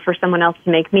laugh, or for someone else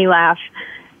to make me laugh,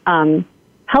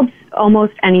 helps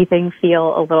almost anything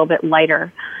feel a little bit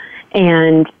lighter.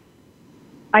 And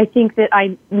I think that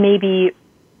I maybe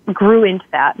grew into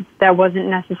that. That wasn't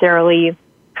necessarily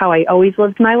how I always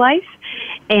lived my life.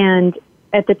 And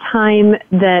at the time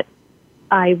that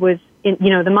I was in,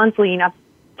 the months leading up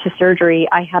to surgery,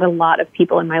 I had a lot of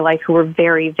people in my life who were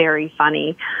very, very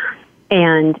funny.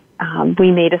 And we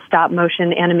made a stop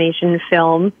motion animation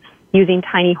film using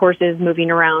tiny horses moving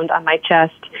around on my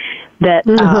chest that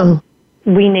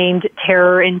we named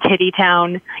Terror in Titty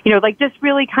Town. Just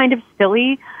really kind of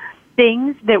silly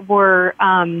things that were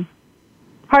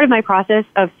part of my process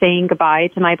of saying goodbye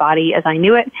to my body as I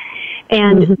knew it.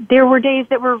 And there were days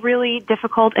that were really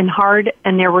difficult and hard,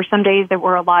 and there were some days that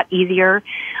were a lot easier.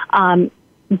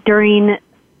 During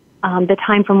the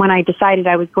time from when I decided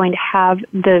I was going to have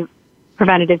the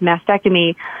preventative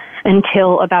mastectomy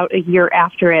until about a year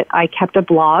after it, I kept a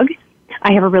blog.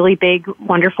 I have a really big,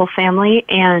 wonderful family,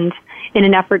 and in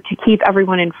an effort to keep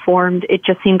everyone informed, it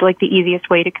just seemed like the easiest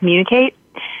way to communicate.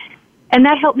 And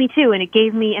that helped me too, and it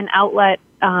gave me an outlet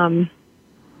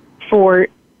for,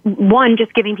 one,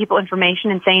 just giving people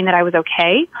information and saying that I was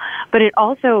okay, but it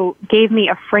also gave me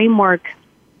a framework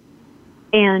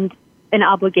and an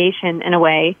obligation, in a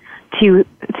way, to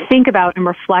think about and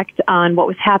reflect on what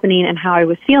was happening and how I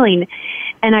was feeling.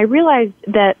 And I realized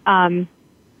that,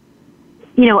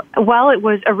 while it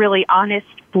was a really honest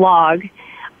blog,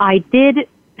 I did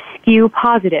skew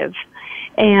positive.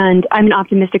 And I'm an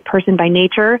optimistic person by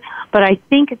nature, but I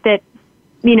think that,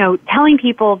 telling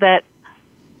people that,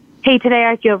 hey, today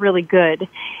I feel really good,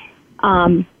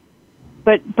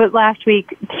 but last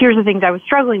week, here's the things I was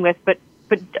struggling with, but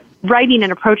writing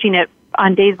and approaching it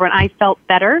on days when I felt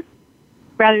better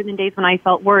rather than days when I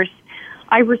felt worse,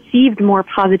 I received more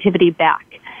positivity back.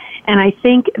 And I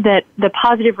think that the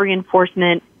positive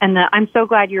reinforcement and the I'm so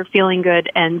glad you're feeling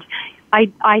good and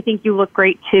I think you look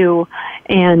great too,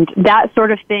 and that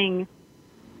sort of thing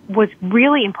was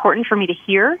really important for me to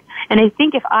hear. And I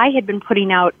think if I had been putting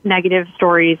out negative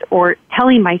stories or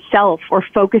telling myself or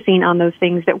focusing on those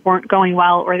things that weren't going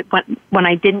well or when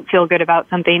I didn't feel good about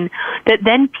something, that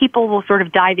then people will sort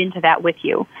of dive into that with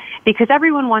you, because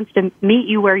everyone wants to meet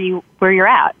you where you're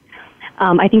at.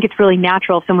 I think it's really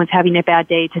natural if someone's having a bad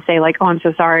day to say like, oh, I'm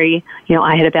so sorry,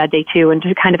 I had a bad day too, and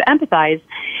to kind of empathize.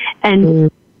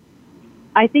 And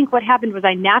I think what happened was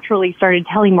I naturally started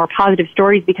telling more positive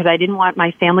stories because I didn't want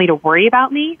my family to worry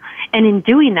about me. And in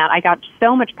doing that, I got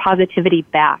so much positivity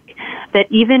back that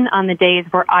even on the days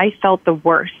where I felt the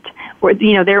worst,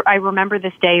 I remember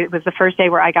this day, it was the first day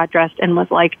where I got dressed and was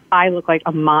like, I look like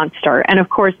a monster. And of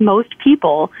course, most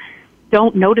people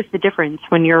don't notice the difference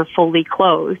when you're fully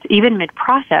clothed, even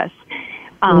mid-process.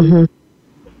 But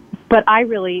I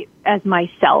really, as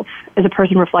myself, as a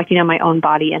person reflecting on my own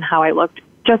body and how I looked,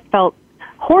 just felt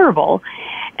horrible,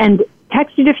 and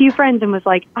texted a few friends and was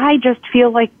like, I just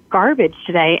feel like garbage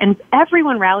today. And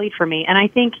everyone rallied for me. And I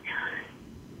think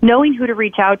knowing who to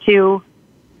reach out to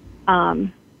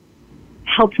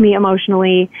helped me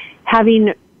emotionally.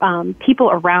 Having people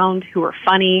around who were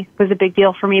funny was a big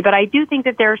deal for me. But I do think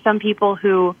that there are some people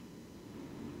who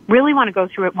really want to go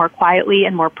through it more quietly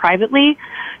and more privately.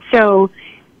 So,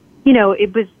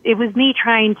 it was me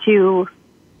trying to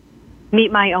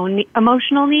meet my own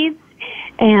emotional needs.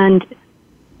 And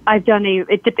I've done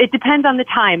it depends on the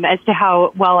time as to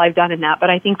how well I've done in that. But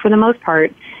I think for the most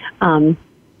part,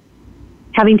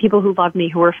 having people who love me,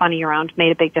 who were funny around,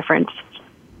 made a big difference.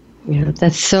 Yeah,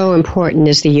 that's so important,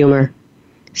 is the humor.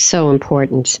 So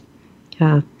important.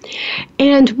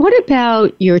 And what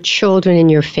about your children and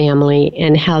your family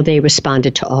and how they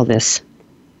responded to all this?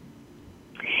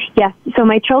 Yes. So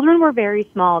my children were very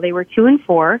small. They were 2 and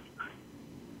 4.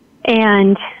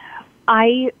 And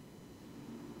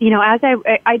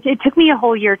it took me a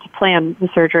whole year to plan the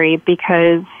surgery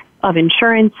because of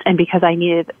insurance and because I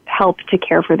needed help to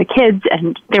care for the kids.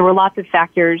 And there were lots of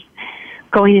factors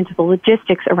going into the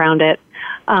logistics around it,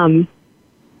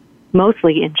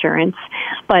 mostly insurance.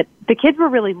 But the kids were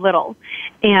really little.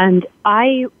 And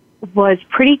I was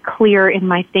pretty clear in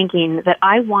my thinking that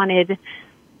I wanted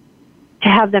to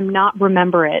have them not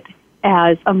remember it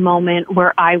as a moment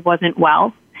where I wasn't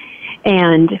well.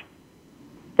 And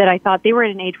that I thought they were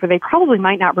at an age where they probably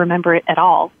might not remember it at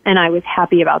all, and I was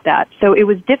happy about that. So it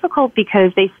was difficult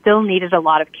because they still needed a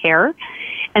lot of care,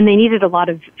 and they needed a lot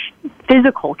of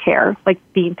physical care, like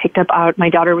being picked up out. My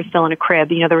daughter was still in a crib.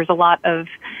 There was a lot of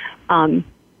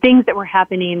things that were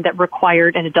happening that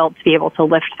required an adult to be able to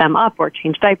lift them up or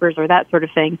change diapers or that sort of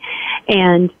thing.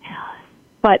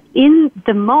 But in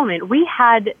the moment, we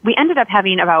ended up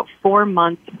having about 4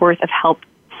 months worth of help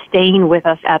staying with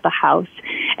us at the house.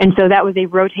 And so that was a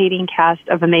rotating cast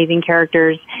of amazing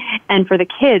characters. And for the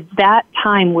kids, that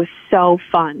time was so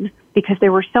fun because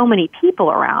there were so many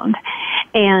people around.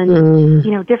 And,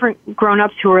 different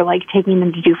grown-ups who were like taking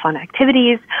them to do fun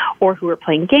activities or who were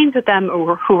playing games with them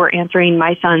or who were answering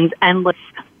my son's endless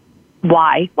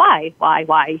why.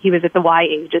 He was at the why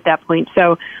age at that point.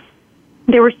 So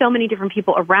there were so many different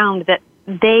people around that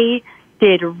they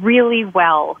did really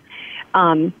well.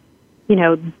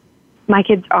 My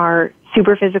kids are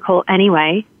super physical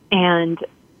anyway and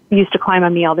used to climb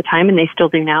on me all the time, and they still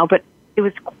do now. But it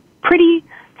was pretty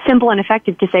simple and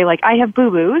effective to say, like, I have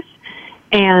boo-boos,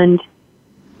 and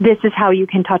this is how you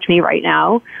can touch me right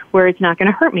now where it's not going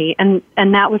to hurt me. And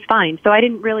that was fine. So I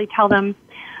didn't really tell them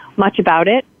much about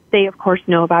it. They, of course,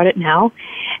 know about it now.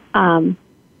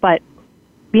 But,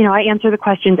 I answer the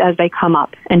questions as they come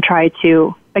up and try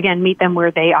to, again, meet them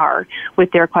where they are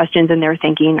with their questions and their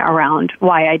thinking around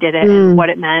why I did it and what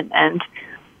it meant. And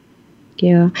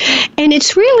Yeah. And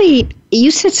it's really, you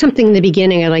said something in the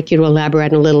beginning I'd like you to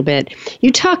elaborate on a little bit.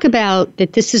 You talk about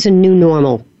that this is a new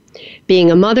normal. Being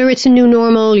a mother, it's a new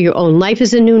normal. Your own life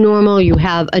is a new normal. You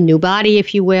have a new body,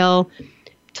 if you will.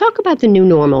 Talk about the new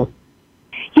normal.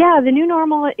 Yeah, the new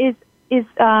normal is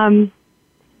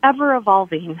ever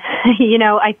evolving.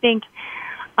 I think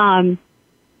I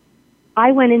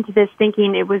went into this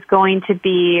thinking it was going to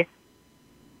be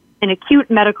an acute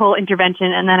medical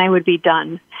intervention and then I would be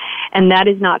done. And that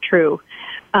is not true.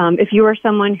 If you are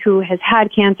someone who has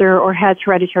had cancer or has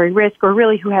hereditary risk or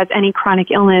really who has any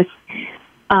chronic illness,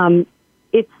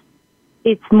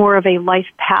 it's more of a life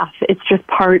path. It's just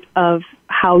part of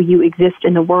how you exist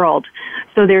in the world.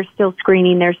 So there's still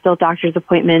screening, there's still doctor's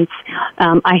appointments.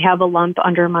 I have a lump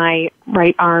under my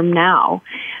right arm now.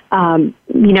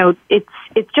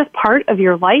 It's just part of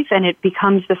your life, and it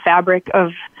becomes the fabric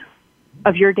of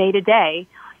your day to day.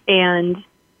 And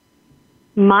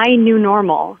my new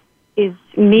normal is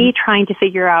me trying to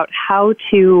figure out how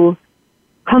to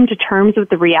come to terms with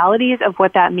the realities of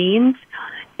what that means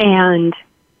and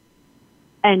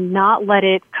not let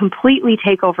it completely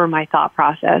take over my thought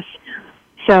process.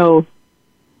 So,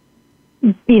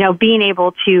 being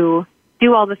able to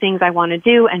do all the things I want to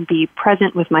do and be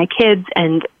present with my kids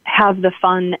and have the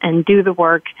fun and do the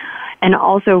work, and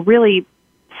also really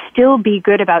still be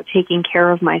good about taking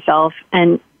care of myself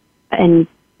and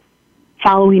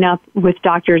following up with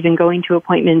doctors and going to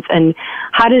appointments, and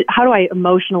how do I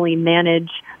emotionally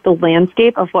manage the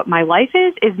landscape of what my life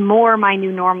is more my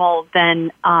new normal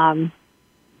than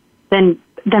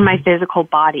my physical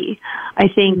body. I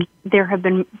think there have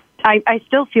been, I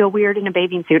still feel weird in a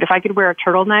bathing suit. If I could wear a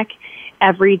turtleneck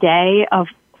every day of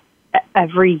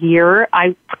every year,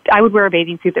 I would wear a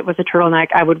bathing suit that was a turtleneck.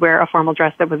 I would wear a formal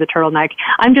dress that was a turtleneck.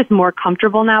 I'm just more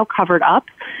comfortable now covered up,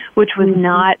 which was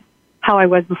not how I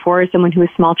was before. As someone who was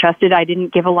small-chested, I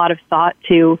didn't give a lot of thought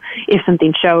to if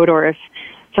something showed or if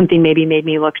something maybe made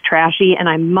me look trashy, and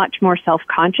I'm much more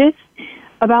self-conscious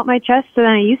about my chest than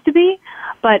I used to be,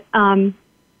 but I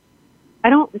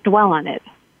don't dwell on it.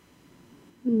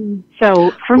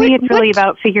 So for me, it's really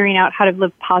about figuring out how to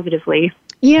live positively.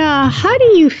 Yeah. How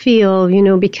do you feel,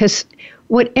 because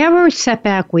whatever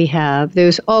setback we have,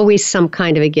 there's always some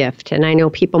kind of a gift. And I know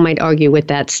people might argue with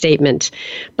that statement,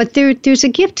 but there's a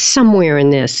gift somewhere in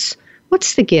this.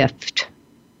 What's the gift?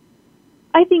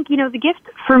 I think, the gift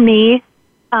for me,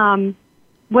 when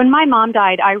my mom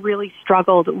died, I really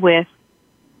struggled with,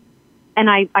 and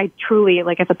I truly,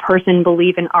 as a person,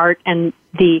 believe in art and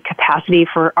the capacity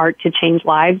for art to change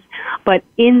lives. But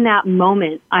in that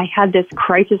moment, I had this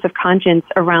crisis of conscience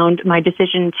around my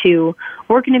decision to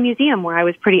work in a museum where I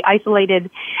was pretty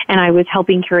isolated and I was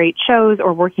helping curate shows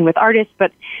or working with artists.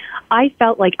 But I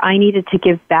felt like I needed to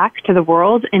give back to the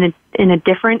world in a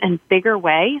different and bigger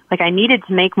way. I needed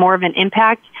to make more of an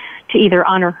impact to either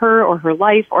honor her or her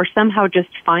life or somehow just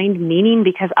find meaning,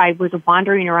 because I was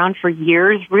wandering around for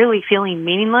years really feeling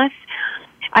meaningless.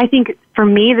 I think for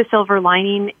me, the silver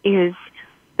lining is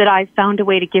that I found a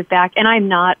way to give back, and I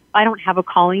don't have a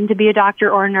calling to be a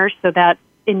doctor or a nurse, so that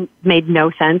it made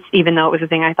no sense, even though it was a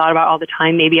thing I thought about all the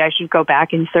time. Maybe I should go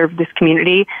back and serve this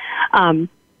community.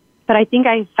 But I think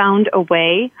I found a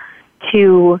way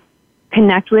to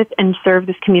connect with and serve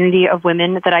this community of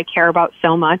women that I care about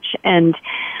so much and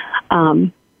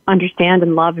understand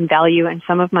and love and value. And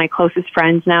some of my closest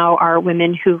friends now are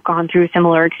women who've gone through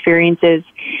similar experiences.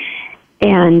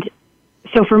 And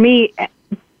so for me,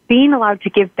 being allowed to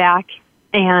give back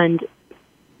and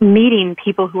meeting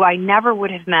people who I never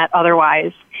would have met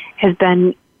otherwise has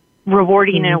been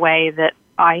rewarding in a way that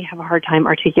I have a hard time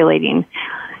articulating.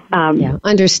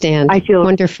 Understand. I feel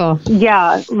wonderful.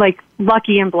 Yeah,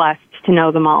 lucky and blessed to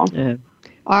know them all.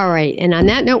 All right. And on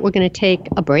that note, we're going to take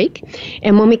a break.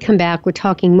 And when we come back, we're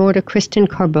talking more to Kristen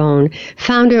Carbone,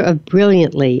 founder of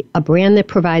Brilliantly, a brand that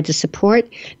provides the support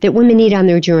that women need on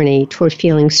their journey toward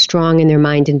feeling strong in their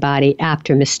mind and body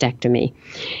after mastectomy.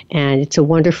 And it's a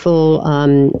wonderful,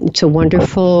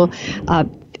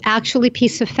 actually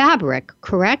piece of fabric,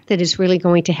 correct, that is really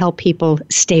going to help people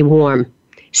stay warm.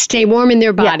 Stay warm in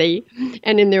their body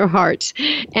and in their hearts.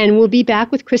 And we'll be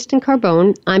back with Kristen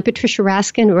Carbone. I'm Patricia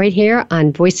Raskin right here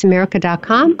on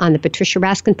voiceamerica.com on the Patricia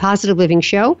Raskin Positive Living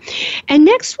Show. And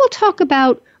next we'll talk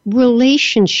about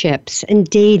relationships and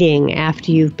dating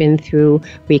after you've been through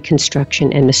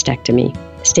reconstruction and mastectomy.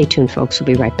 Stay tuned, folks. We'll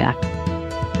be right back.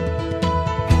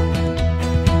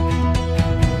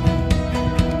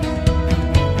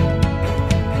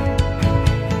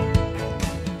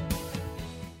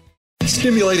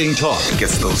 stimulating talk. It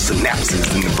gets those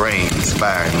synapses in the brain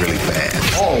firing really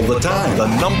fast. All the time. The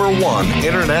 #1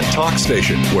 Internet talk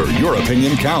station where your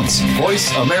opinion counts.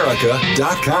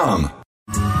 VoiceAmerica.com.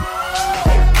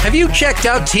 Have you checked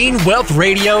out Teen Wealth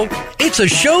Radio? It's a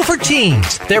show for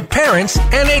teens, their parents,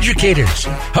 and educators.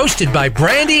 Hosted by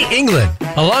Brandy England.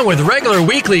 Along with regular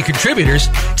weekly contributors,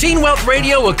 Teen Wealth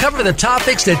Radio will cover the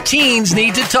topics that teens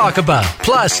need to talk about.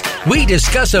 Plus, we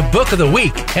discuss a book of the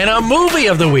week and a movie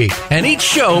of the week. And each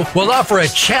show will offer a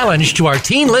challenge to our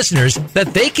teen listeners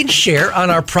that they can share on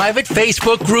our private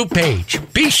Facebook group page.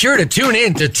 Be sure to tune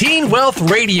in to Teen Wealth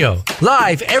Radio.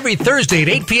 Live every Thursday at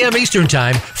 8 p.m. Eastern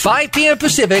Time, 5 p.m.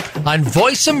 Pacific on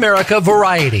Voice America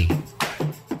Variety.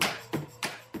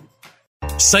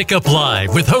 Psych Up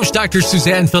Live with host Dr.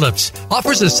 Suzanne Phillips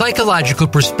offers a psychological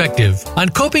perspective on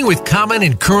coping with common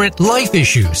and current life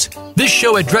issues. This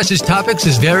show addresses topics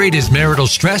as varied as marital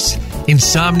stress,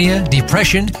 insomnia,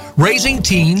 depression, raising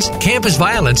teens, campus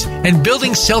violence, and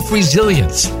building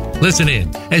self-resilience. Listen in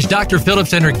as Dr.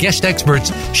 Phillips and her guest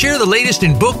experts share the latest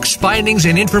in books, findings,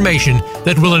 and information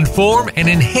that will inform and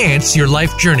enhance your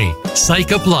life journey.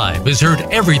 Psych Up Live is heard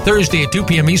every Thursday at 2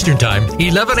 p.m. Eastern Time,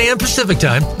 11 a.m. Pacific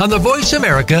Time on the Voice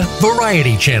America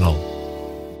Variety Channel.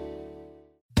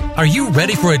 Are you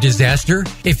ready for a disaster?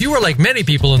 If you are like many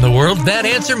people in the world, that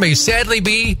answer may sadly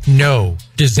be no.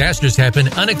 Disasters happen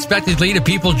unexpectedly to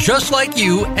people just like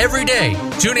you every day.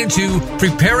 Tune into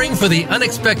Preparing for the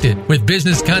Unexpected with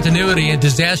business continuity and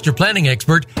disaster planning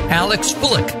expert Alex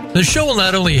Fullick. The show will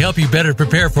not only help you better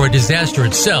prepare for a disaster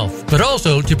itself, but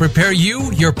also to prepare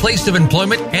you, your place of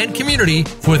employment, and community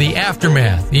for the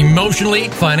aftermath, emotionally,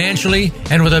 financially,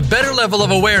 and with a better level of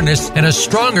awareness and a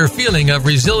stronger feeling of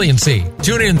resiliency.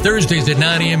 Tune in Thursdays at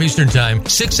 9 a.m. Eastern Time,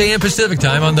 6 a.m. Pacific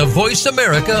Time on the Voice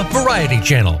America Variety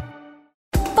Channel.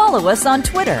 Follow us on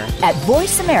Twitter at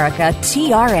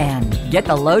VoiceAmericaTRN. Get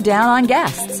the lowdown on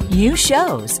guests, new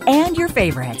shows, and your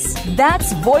favorites.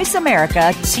 That's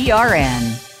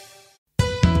VoiceAmericaTRN.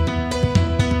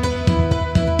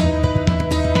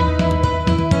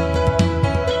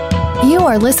 You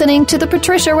are listening to The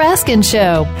Patricia Raskin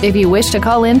Show. If you wish to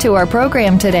call into our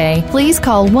program today, please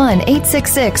call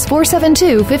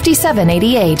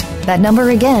 1-866-472-5788. That number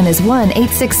again is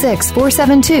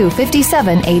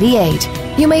 1-866-472-5788.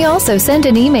 You may also send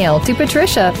an email to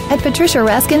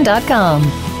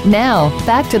patricia@patriciaraskin.com. Now,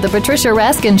 back to The Patricia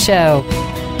Raskin Show.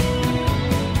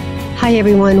 Hi,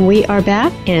 everyone. We are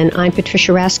back, and I'm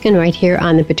Patricia Raskin right here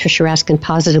on the Patricia Raskin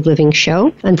Positive Living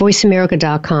Show on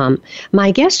VoiceAmerica.com. My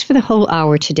guest for the whole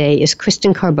hour today is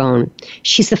Kristen Carbone.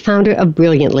 She's the founder of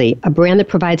Brilliantly, a brand that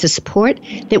provides the support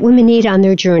that women need on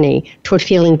their journey toward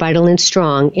feeling vital and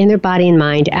strong in their body and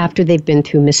mind after they've been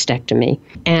through mastectomy.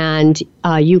 And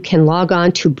you can log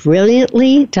on to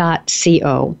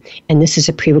brilliantly.co. And this is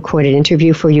a pre-recorded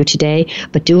interview for you today,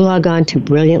 but do log on to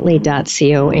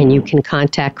brilliantly.co and you can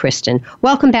contact Kristen.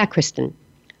 Welcome back, Kristen.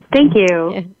 Thank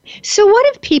you. So what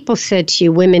have people said to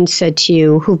you, women said to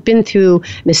you, who've been through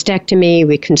mastectomy,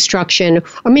 reconstruction,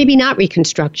 or maybe not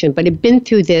reconstruction, but have been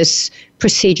through this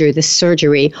procedure, this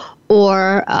surgery,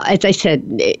 or, as I said,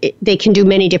 they can do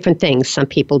many different things. Some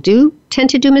people do tend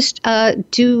to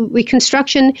do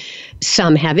reconstruction.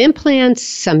 Some have implants.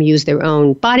 Some use their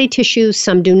own body tissues.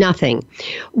 Some do nothing.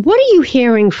 What are you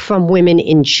hearing from women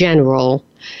in general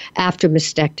after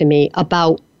mastectomy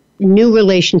about new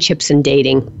relationships and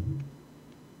dating?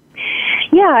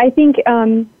 Yeah, I think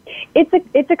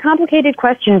it's a complicated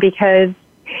question because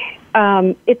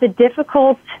it's a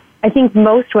difficult. I think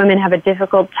most women have a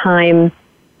difficult time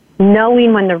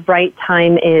knowing when the right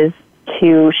time is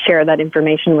to share that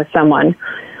information with someone.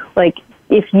 Like,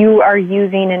 if you are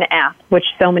using an app, which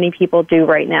so many people do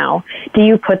right now, do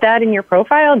you put that in your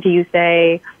profile? Do you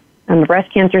say, I'm a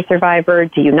breast cancer survivor?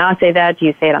 Do you not say that? Do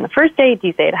you say it on the first date? Do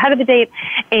you say it ahead of the date?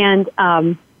 And,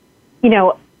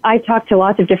 I've talked to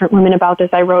lots of different women about this.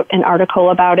 I wrote an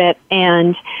article about it.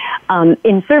 And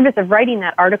in service of writing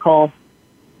that article,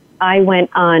 I went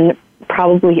on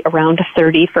probably around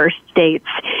 30 first dates.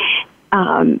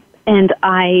 And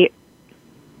it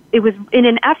was in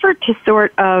an effort to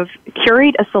sort of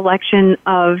curate a selection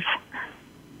of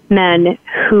men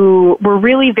who were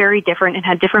really very different and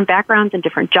had different backgrounds and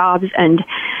different jobs and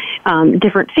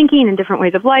different thinking and different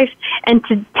ways of life, and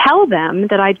to tell them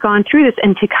that I'd gone through this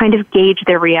and to kind of gauge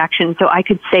their reaction so I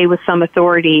could say with some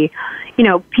authority,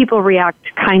 people react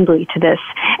kindly to this.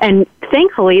 And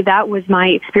thankfully, that was my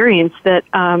experience, that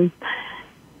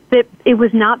it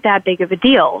was not that big of a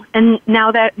deal. And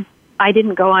now that I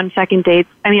didn't go on second dates,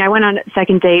 I went on a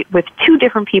second date with 2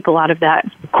 different people out of that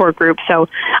core group, so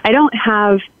I don't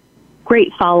have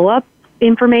great follow-up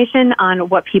information on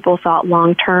what people thought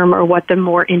long-term or what the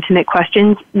more intimate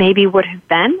questions maybe would have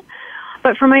been.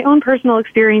 But from my own personal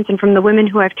experience and from the women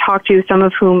who I've talked to, some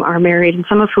of whom are married and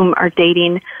some of whom are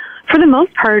dating, for the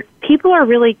most part, people are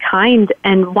really kind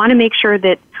and want to make sure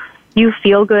that you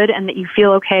feel good and that you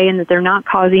feel okay and that they're not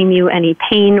causing you any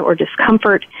pain or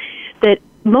discomfort, that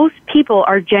most people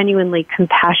are genuinely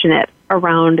compassionate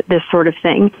around this sort of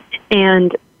thing.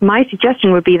 And my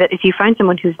suggestion would be that if you find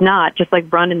someone who's not, just like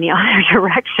run in the other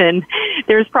direction.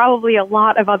 There's probably a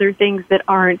lot of other things that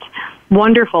aren't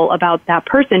wonderful about that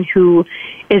person who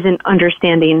isn't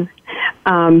understanding.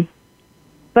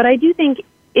 But I do think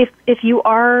if you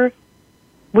are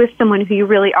with someone who you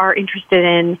really are interested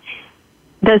in,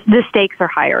 the stakes are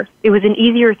higher. It was an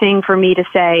easier thing for me to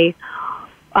say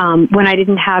when I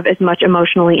didn't have as much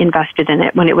emotionally invested in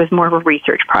it, when it was more of a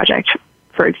research project,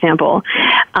 for example.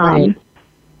 Right.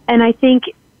 And I think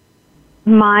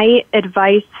my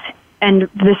advice and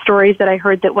the stories that I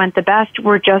heard that went the best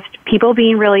were just people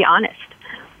being really honest.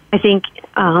 I think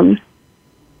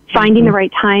finding the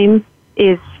right time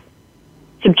is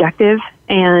subjective,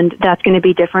 and that's going to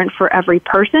be different for every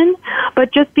person.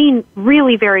 But just being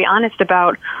really very honest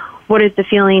about what is the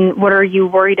feeling, what are you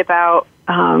worried about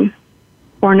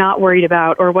or not worried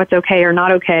about, or what's okay or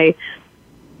not okay,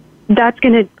 that's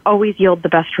going to always yield the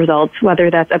best results, whether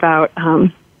that's about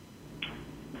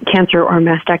cancer or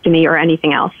mastectomy or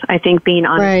anything else. I think being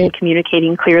honest and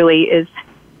communicating clearly is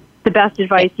the best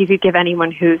advice you could give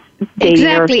anyone who's dating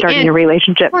or starting a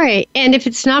relationship. Right. And if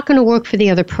it's not going to work for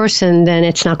the other person, then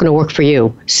it's not going to work for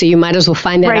you. So you might as well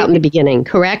find that out in the beginning,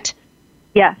 correct?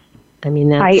 Yes. I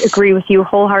mean, I agree with you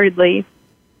wholeheartedly.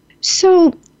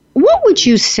 So what would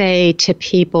you say to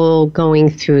people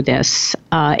going through this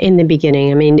in the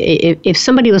beginning? I mean, if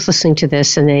somebody was listening to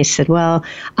this and they said, well,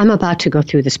 I'm about to go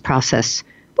through this process,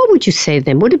 what would you say to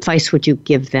them? What advice would you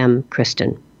give them,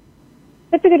 Kristen?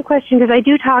 That's a good question, because I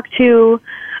do talk to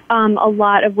a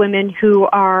lot of women who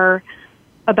are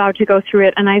about to go through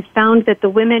it, and I've found that the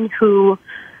women who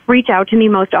reach out to me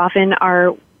most often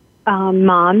are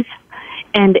moms,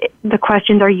 and the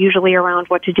questions are usually around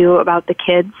what to do about the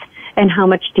kids and how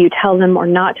much do you tell them or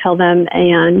not tell them,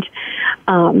 and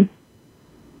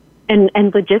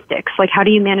logistics, like how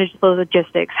do you manage the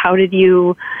logistics? How did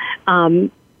you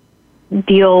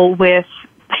deal with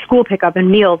school pickup and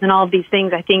meals and all of these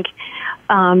things? I think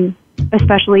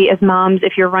especially as moms,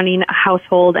 if you're running a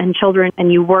household and children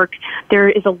and you work, there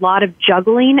is a lot of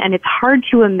juggling, and it's hard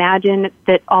to imagine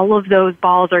that all of those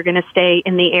balls are going to stay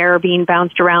in the air being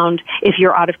bounced around if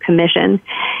you're out of commission.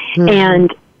 Mm-hmm.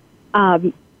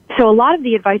 And so a lot of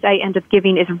the advice I end up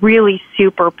giving is really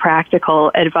super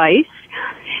practical advice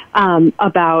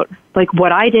about like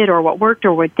what I did or what worked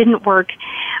or what didn't work.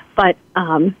 But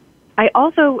I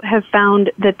also have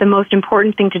found that the most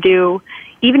important thing to do,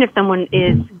 even if someone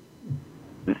is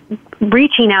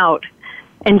reaching out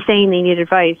and saying they need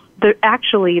advice, the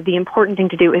important thing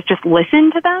to do is just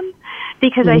listen to them,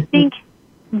 because I think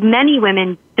many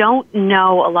women don't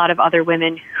know a lot of other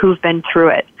women who've been through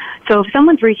it. So if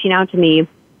someone's reaching out to me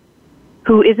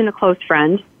who isn't a close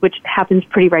friend, which happens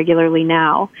pretty regularly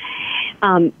now,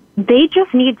 they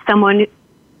just need someone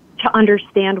to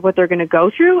understand what they're going to go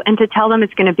through and to tell them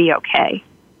it's going to be okay.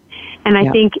 And I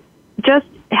think just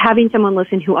having someone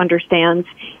listen who understands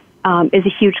is a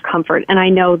huge comfort. And I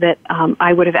know that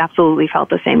I would have absolutely felt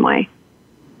the same way.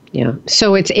 Yeah.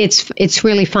 So it's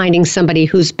really finding somebody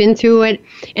who's been through it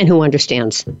and who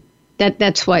understands.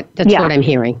 That's what I'm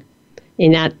hearing.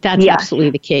 And that's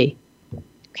absolutely the key.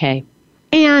 Okay.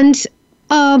 And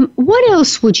what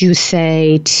else would you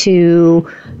say to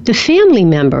the family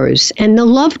members and the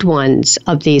loved ones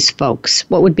of these folks?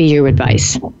 What would be your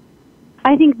advice?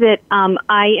 I think that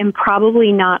I am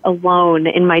probably not alone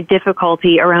in my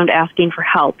difficulty around asking for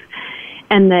help,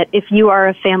 and that if you are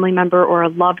a family member or a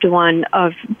loved one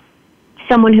of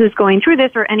someone who's going through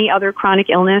this or any other chronic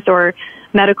illness or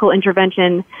medical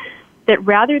intervention, that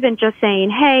rather than just saying,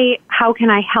 hey, how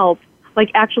can I help, like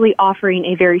actually offering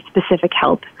a very specific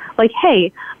help. Like,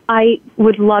 hey, I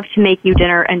would love to make you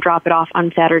dinner and drop it off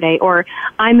on Saturday, or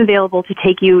I'm available to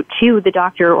take you to the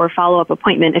doctor or follow-up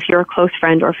appointment if you're a close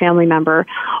friend or family member,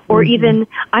 or even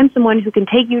I'm someone who can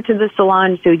take you to the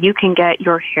salon so you can get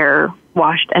your hair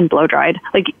washed and blow-dried.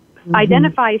 Like,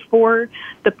 identify for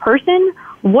the person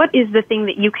what is the thing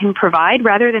that you can provide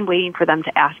rather than waiting for them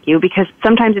to ask you, because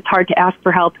sometimes it's hard to ask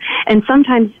for help, and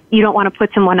sometimes you don't want to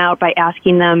put someone out by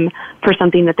asking them for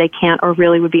something that they can't or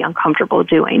really would be uncomfortable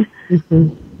doing.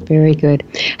 Very good.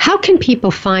 How can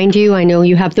people find you? I know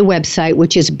you have the website,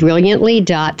 which is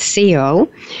brilliantly.co,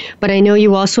 but I know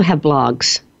you also have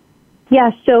blogs.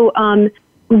 Yeah, so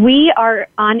We are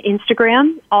on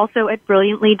Instagram, also at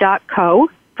brilliantly.co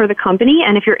for the company.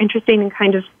 And if you're interested in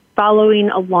kind of following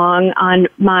along on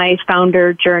my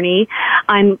founder journey,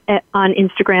 I'm on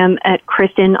Instagram at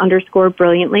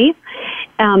Kristen_brilliantly.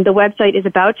 The website is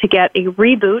about to get a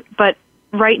reboot, but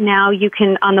right now you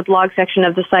can, on the blog section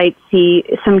of the site, see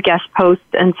some guest posts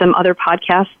and some other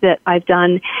podcasts that I've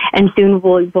done. And soon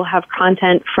we'll have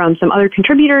content from some other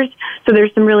contributors. So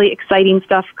there's some really exciting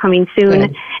stuff coming soon.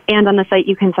 Good. And on the site,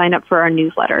 you can sign up for our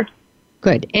newsletter.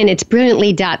 Good. And it's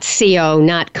brilliantly.co,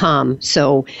 not com.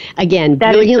 So again,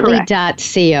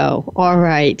 brilliantly.co. All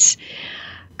right.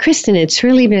 Kristen, it's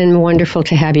really been wonderful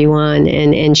to have you on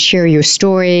and share your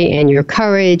story and your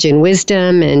courage and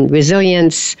wisdom and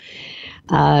resilience.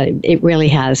 It really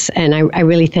has. And I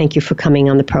really thank you for coming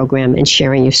on the program and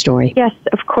sharing your story. Yes,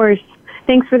 of course.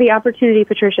 Thanks for the opportunity,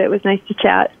 Patricia. It was nice to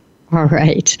chat. All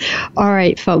right. All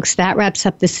right, folks, that wraps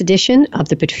up this edition of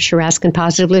the Patricia Raskin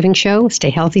Positive Living Show. Stay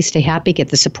healthy, stay happy, get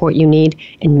the support you need,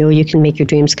 and know you can make your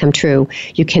dreams come true.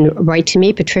 You can write to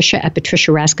me, Patricia at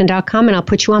patriciaraskin.com, and I'll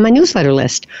put you on my newsletter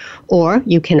list. Or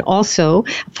you can also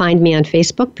find me on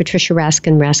Facebook, Patricia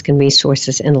Raskin, Raskin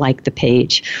Resources, and like the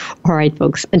page. All right,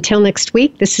 folks, until next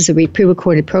week, this is a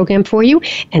pre-recorded program for you.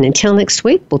 And until next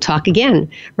week, we'll talk again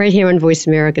right here on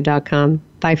voiceamerica.com.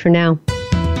 Bye for now.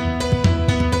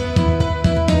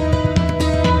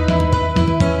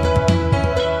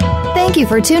 Thank you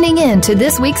for tuning in to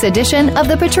this week's edition of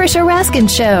The Patricia Raskin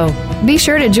Show. Be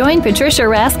sure to join Patricia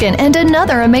Raskin and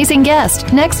another amazing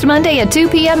guest next Monday at 2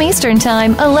 p.m. Eastern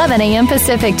Time, 11 a.m.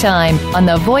 Pacific Time on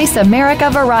the Voice America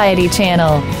Variety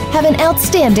Channel. Have an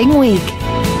outstanding week.